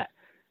problem, is that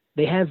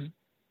they have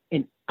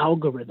an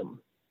algorithm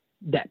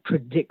that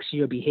predicts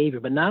your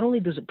behavior. But not only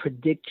does it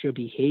predict your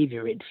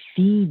behavior, it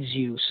feeds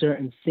you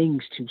certain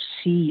things to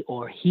see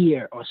or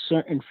hear, or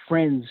certain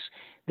friends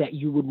that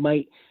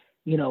might,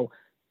 you know,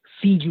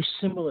 feed you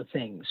similar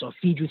things or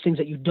feed you things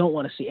that you don't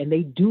want to see. And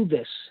they do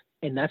this,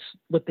 and that's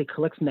what they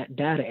collect from that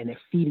data, and they're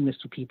feeding this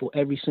to people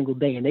every single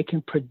day. And they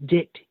can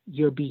predict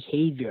your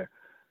behavior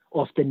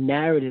off the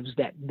narratives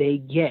that they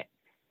get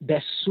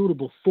best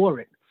suitable for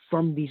it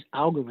from these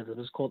algorithms.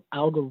 It's called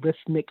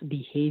algorithmic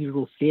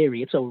behavioral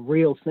theory. It's a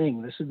real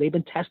thing. They've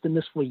been testing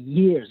this for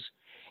years,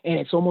 and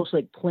it's almost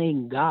like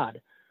playing God,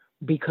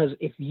 because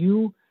if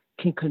you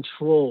can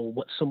control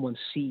what someone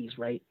sees,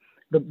 right?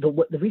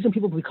 The reason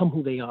people become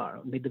who they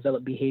are, they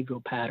develop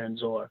behavioral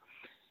patterns, or,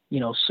 you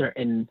know,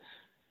 certain,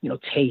 you know,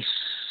 tastes,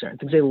 certain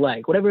things they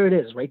like, whatever it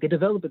is, right? They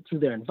develop it through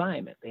their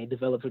environment. They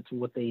develop it through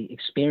what they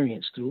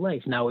experience through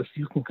life. Now, if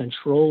you can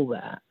control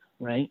that,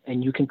 right,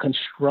 and you can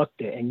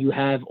construct it, and you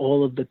have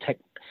all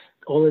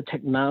the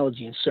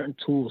technology and certain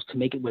tools to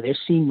make it where they're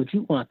seeing what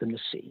you want them to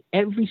see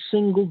every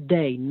single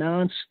day,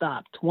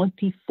 nonstop,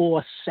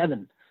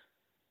 24/7,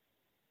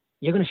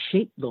 you're going to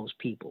shape those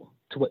people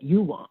to what you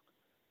want.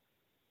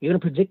 You're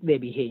going to predict their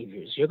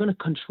behaviors. You're going to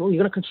control.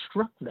 You're going to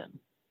construct them.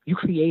 You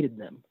created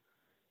them.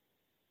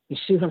 You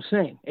see what I'm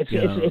saying?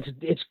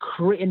 It's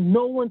crazy, and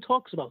no one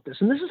talks about this.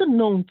 And this is a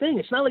known thing.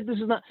 It's not like this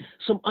is not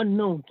some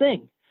unknown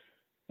thing.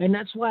 And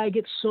that's why I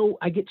get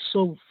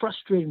so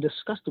frustrated and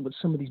disgusted with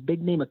some of these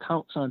big name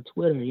accounts on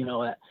Twitter, you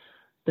know, that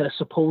are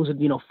supposed,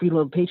 you know, freedom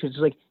of patriots.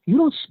 It's like, you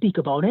don't speak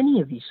about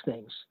any of these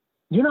things.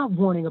 You're not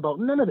warning about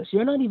none of this.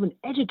 You're not even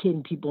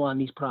educating people on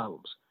these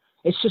problems.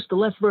 It's just the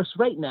left versus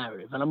right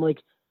narrative. And I'm like,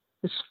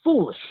 it's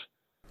foolish.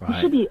 Right.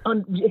 You should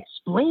be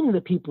explaining to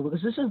people,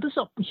 because this is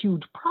a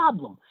huge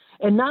problem.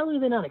 And not only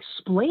are they not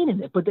explaining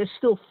it, but they're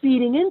still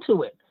feeding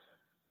into it.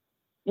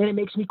 And it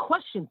makes me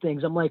question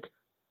things. I'm like,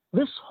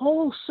 this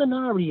whole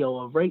scenario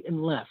of right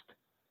and left,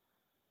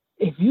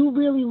 if you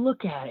really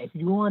look at it, if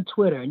you go on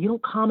Twitter and you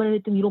don't comment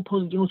anything, you don't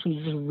post, you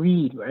just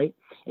read, right?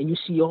 And you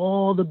see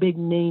all the big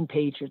name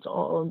patriots,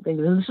 all things,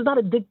 and this is not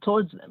a dig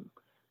towards them.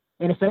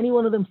 And if any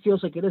one of them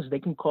feels like it is, they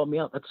can call me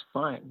out. That's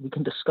fine. We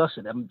can discuss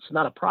it. It's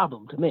not a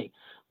problem to me.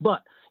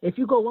 But if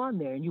you go on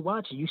there and you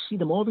watch it, you see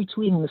them all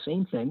retweeting the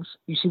same things.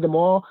 You see them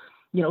all,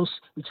 you know,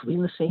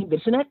 retweeting the same.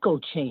 It's an echo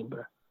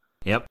chamber.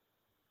 Yep.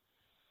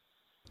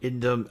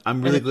 And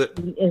I'm really glad.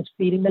 It's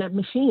feeding that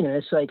machine, and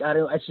it's like,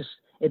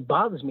 it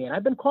bothers me. And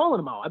I've been calling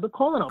them out. I've been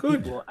calling out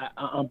people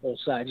on both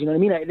sides. You know what I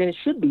mean? And it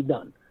should be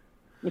done.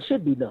 It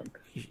should be done.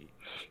 You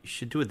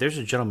should do it. There's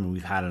a gentleman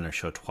we've had on our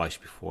show twice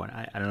before, and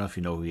I don't know if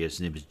you know who he is.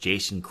 His name is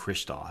Jason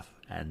Christoff,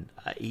 and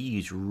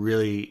he's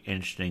really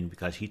interesting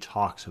because he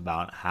talks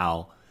about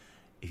how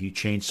if you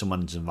change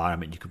someone's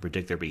environment, you can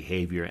predict their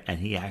behavior. And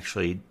he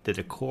actually did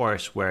a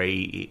course where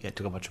he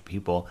took a bunch of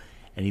people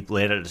and he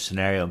laid out a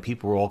scenario, and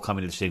people were all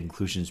coming to the same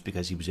conclusions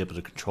because he was able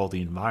to control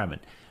the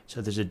environment.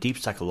 So there's a deep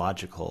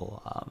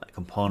psychological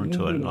component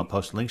to it, and I'll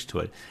post links to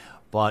it.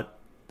 But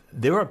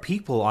there are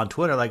people on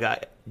Twitter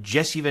like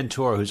Jesse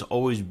Ventura, who's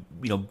always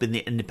been the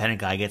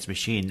independent guy against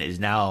machine, is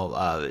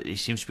now he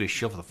seems to be a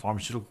shield for the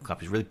pharmaceutical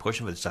companies, really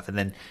pushing for this stuff. And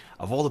then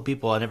of all the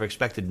people I never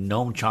expected,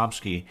 Noam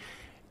Chomsky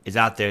is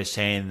out there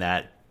saying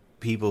that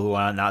people who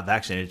are not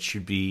vaccinated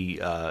should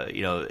be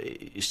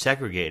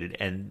segregated.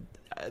 And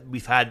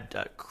we've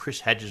had Chris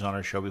Hedges on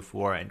our show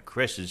before, and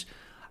Chris is,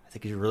 I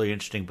think he's really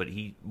interesting, but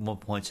he at one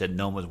point said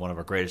Noam was one of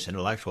our greatest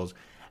intellectuals.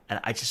 And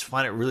I just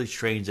find it really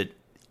strange that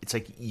it's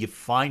like you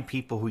find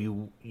people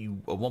who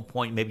you at one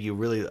point maybe you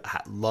really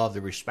loved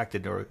or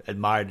respected or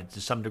admired to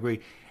some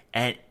degree,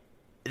 and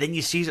then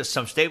you see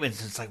some statements,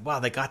 and it's like, wow,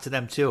 they got to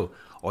them too,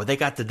 or they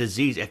got the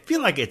disease. I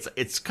feel like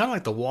it's kind of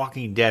like The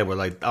Walking Dead, where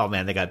like, oh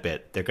man, they got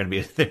bit. They're going to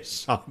be they're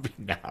zombie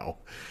now.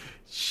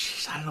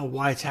 Jeez, I don't know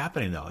why it's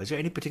happening though. Is there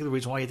any particular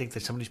reason why you think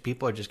that some of these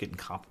people are just getting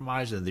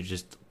compromised, and they're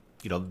just,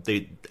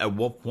 they at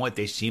one point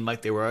they seemed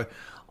like they were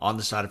on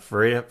the side of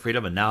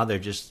freedom, and now they're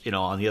just,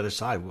 on the other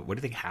side. What do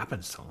you think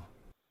happens to them?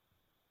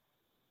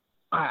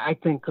 I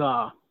think,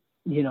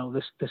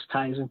 this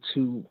ties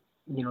into,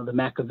 the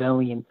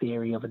Machiavellian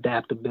theory of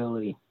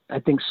adaptability. I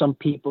think some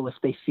people, if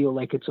they feel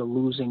like it's a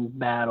losing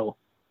battle,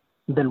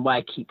 then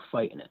why keep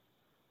fighting it?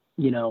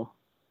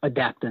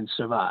 Adapt and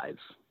survive.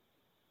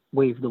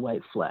 Wave the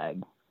white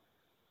flag.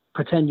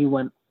 Pretend you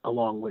went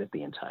along with it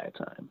the entire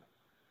time.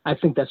 I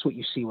think that's what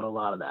you see with a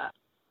lot of that.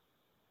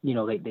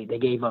 They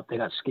gave up. They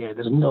got scared.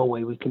 There's no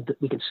way we can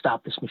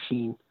stop this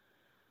machine.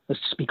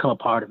 Let's just become a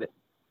part of it.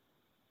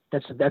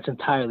 That's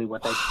entirely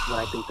what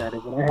I think that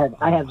is. And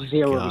I have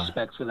zero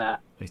respect for that.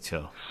 Me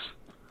too.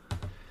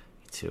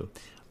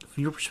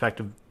 From your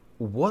perspective,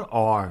 what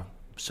are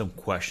some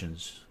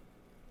questions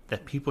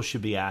that people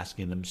should be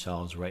asking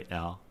themselves right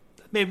now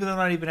that maybe they're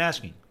not even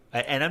asking?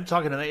 And I'm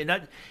talking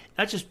not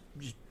just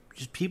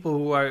people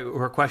who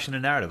are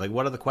questioning the narrative. Like,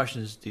 what other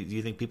questions do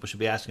you think people should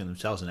be asking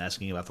themselves and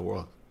asking about the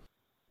world?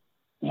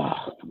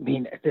 Oh,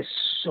 there's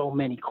so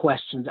many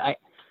questions.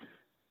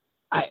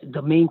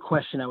 The main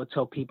question I would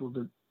tell people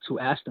to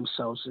ask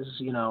themselves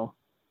is,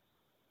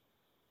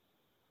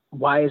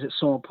 why is it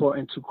so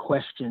important to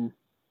question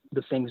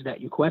the things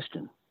that you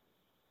question?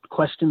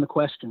 Question the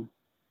question.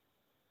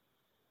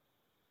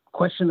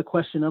 Question the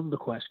question of the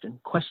question.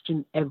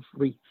 Question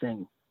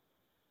everything.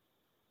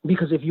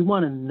 Because if you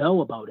want to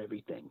know about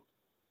everything,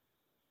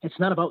 it's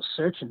not about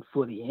searching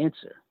for the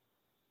answer.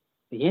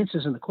 The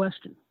answer's in the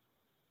question.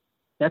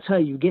 That's how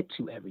you get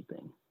to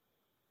everything.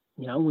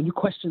 When you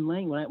question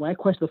language, when I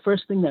question, the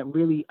first thing that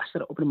really I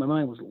started opening my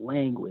mind was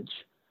language.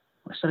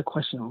 When I started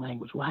questioning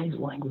language, why is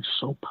language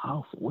so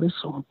powerful? What is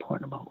so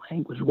important about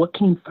language? What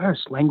came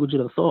first, language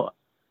or the thought?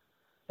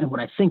 And when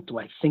I think, do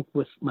I think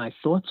with my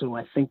thoughts, or do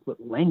I think with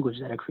language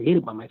that are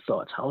created by my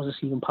thoughts? How is this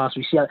even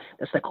possible? You see,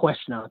 that's that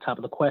question on the top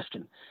of the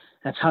question.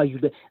 That's how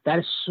that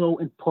is so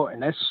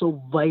important. That's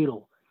so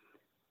vital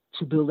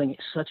to building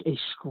such a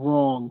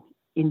strong,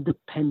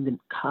 independent,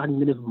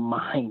 cognitive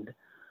mind.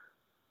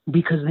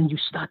 Because then you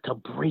start to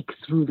break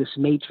through this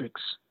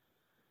matrix.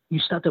 You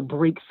start to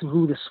break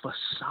through this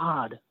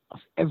facade of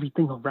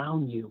everything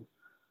around you.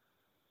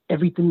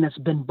 Everything that's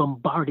been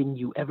bombarding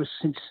you ever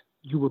since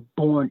you were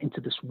born into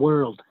this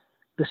world.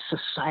 The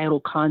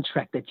societal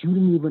contract that you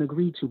didn't even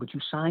agree to, but you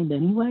signed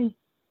anyway?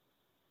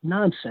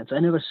 Nonsense. I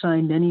never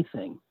signed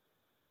anything.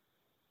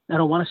 I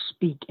don't want to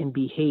speak and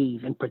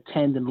behave and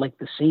pretend and like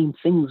the same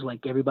things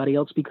like everybody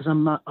else, because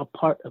I'm not a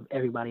part of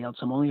everybody else.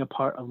 I'm only a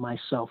part of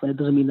myself. And it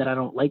doesn't mean that I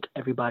don't like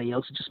everybody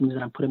else. It just means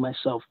that I'm putting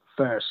myself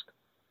first.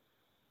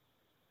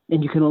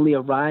 And you can only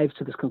arrive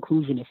to this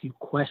conclusion if you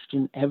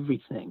question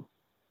everything.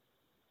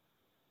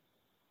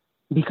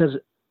 Because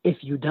if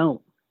you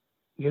don't,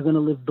 you're going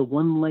to live the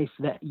one life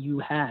that you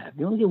have.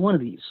 You only get one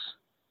of these.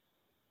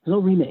 There's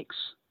no remakes.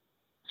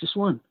 It's just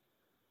one.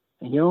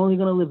 And you're only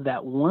going to live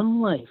that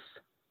one life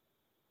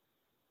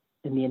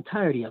in the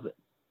entirety of it,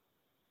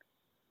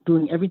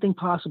 doing everything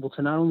possible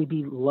to not only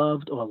be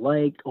loved or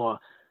liked or,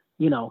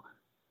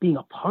 being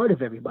a part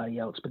of everybody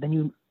else, but then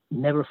you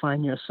never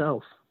find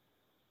yourself.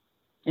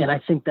 And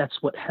I think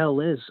that's what hell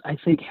is. I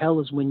think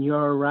hell is when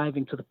you're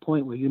arriving to the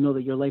point where you know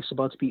that your life's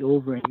about to be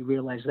over and you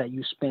realize that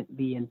you spent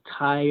the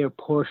entire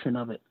portion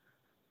of it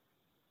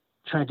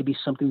trying to be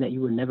something that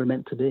you were never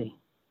meant to be.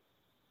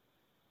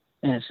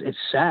 And it's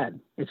sad.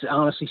 It's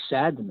honestly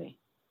sad to me.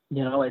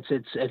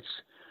 It's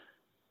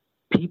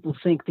people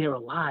think they're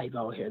alive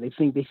out here. They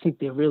think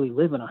they're really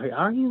living out here.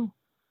 Are you?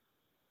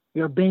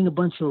 You're obeying a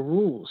bunch of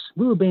rules.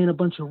 We were obeying a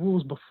bunch of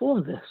rules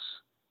before this.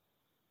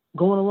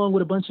 Going along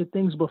with a bunch of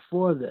things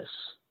before this.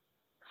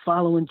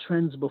 Following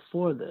trends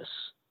before this.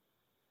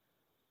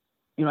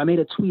 I made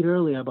a tweet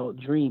earlier about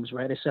dreams,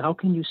 right? I said, how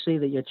can you say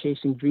that you're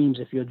chasing dreams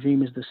if your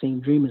dream is the same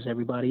dream as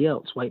everybody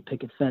else? White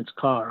picket fence,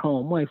 car,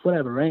 home, wife,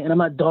 whatever, right? And I'm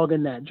not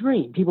dogging that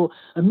dream. People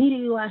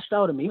immediately lashed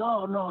out at me.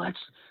 Oh, no,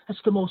 that's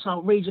the most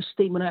outrageous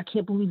statement. I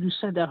can't believe you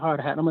said that, hard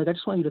hat. And I'm like, I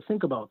just want you to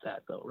think about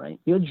that, though, right?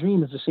 Your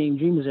dream is the same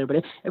dream as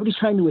everybody. Everybody's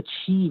trying to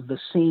achieve the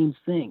same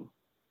thing.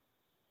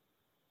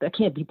 That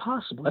can't be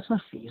possible. That's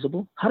not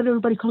feasible. How did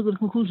everybody come to the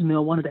conclusion they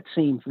all wanted that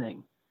same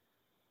thing?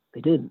 They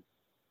didn't.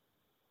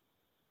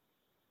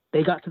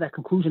 They got to that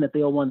conclusion that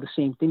they all wanted the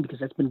same thing because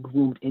that's been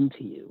groomed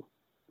into you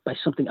by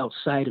something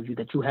outside of you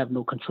that you have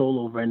no control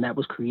over, and that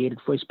was created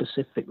for a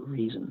specific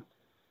reason.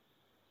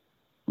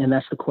 And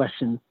that's the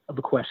question of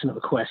the question of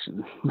the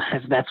question.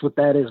 That's what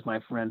that is, my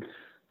friend.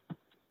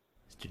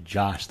 Mr.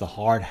 Josh, the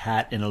hard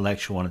hat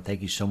intellectual, I want to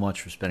thank you so much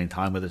for spending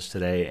time with us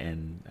today.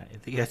 And I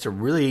think that's a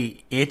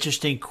really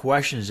interesting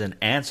questions and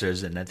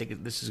answers, and I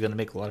think this is going to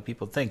make a lot of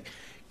people think.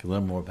 You can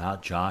learn more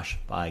about Josh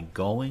by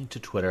going to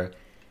Twitter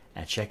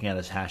and checking out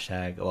his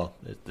hashtag,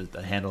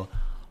 the handle,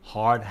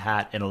 Hard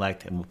Hat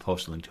Intellect, and we'll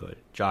post a link to it.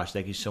 Josh,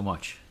 thank you so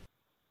much.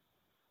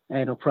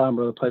 Hey, no problem,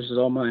 brother. The pleasure's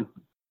all mine.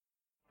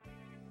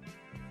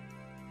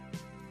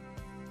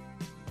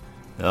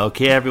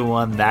 Okay,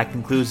 everyone, that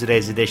concludes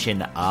today's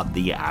edition of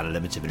the Outer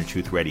Limits of Inner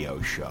Truth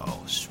Radio Show.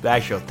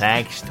 Special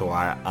thanks to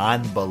our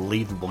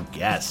unbelievable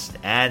guests,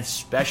 and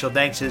special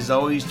thanks, as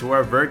always, to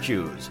our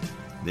virtues,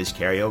 Miss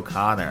Carrie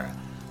O'Connor,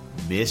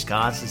 Miss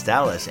Constance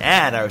Dallas,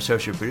 and our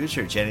associate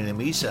producer, Jenny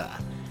Lamisa.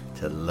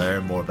 To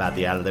learn more about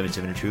the Outer Limits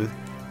of Inner Truth,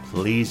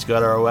 please go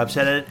to our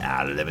website at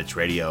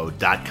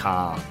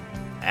outerlimitsradio.com.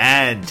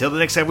 And till the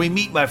next time we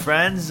meet, my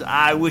friends,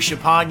 I wish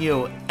upon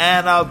you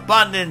an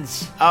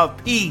abundance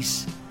of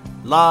peace,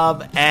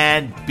 love,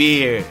 and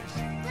beers.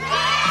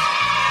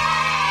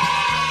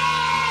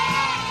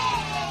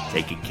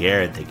 Take good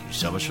care, and thank you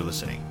so much for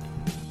listening.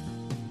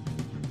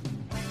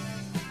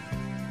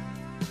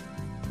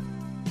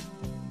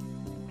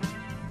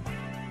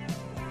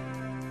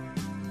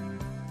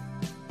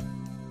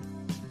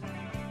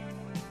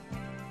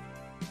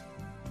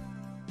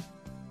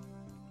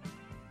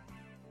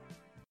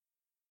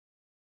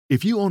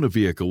 If you own a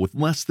vehicle with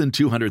less than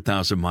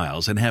 200,000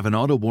 miles and have an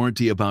auto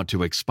warranty about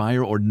to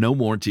expire or no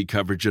warranty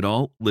coverage at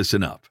all,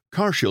 listen up.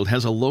 CarShield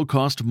has a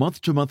low-cost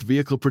month-to-month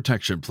vehicle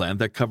protection plan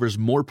that covers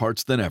more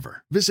parts than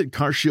ever. Visit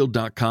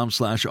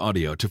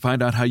carshield.com/audio to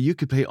find out how you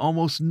could pay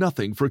almost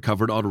nothing for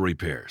covered auto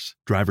repairs.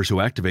 Drivers who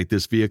activate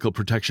this vehicle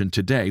protection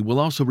today will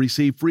also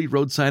receive free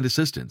roadside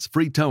assistance,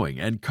 free towing,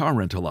 and car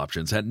rental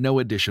options at no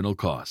additional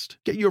cost.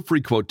 Get your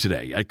free quote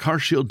today at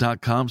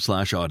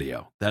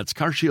carshield.com/audio. That's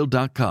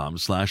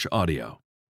carshield.com/audio.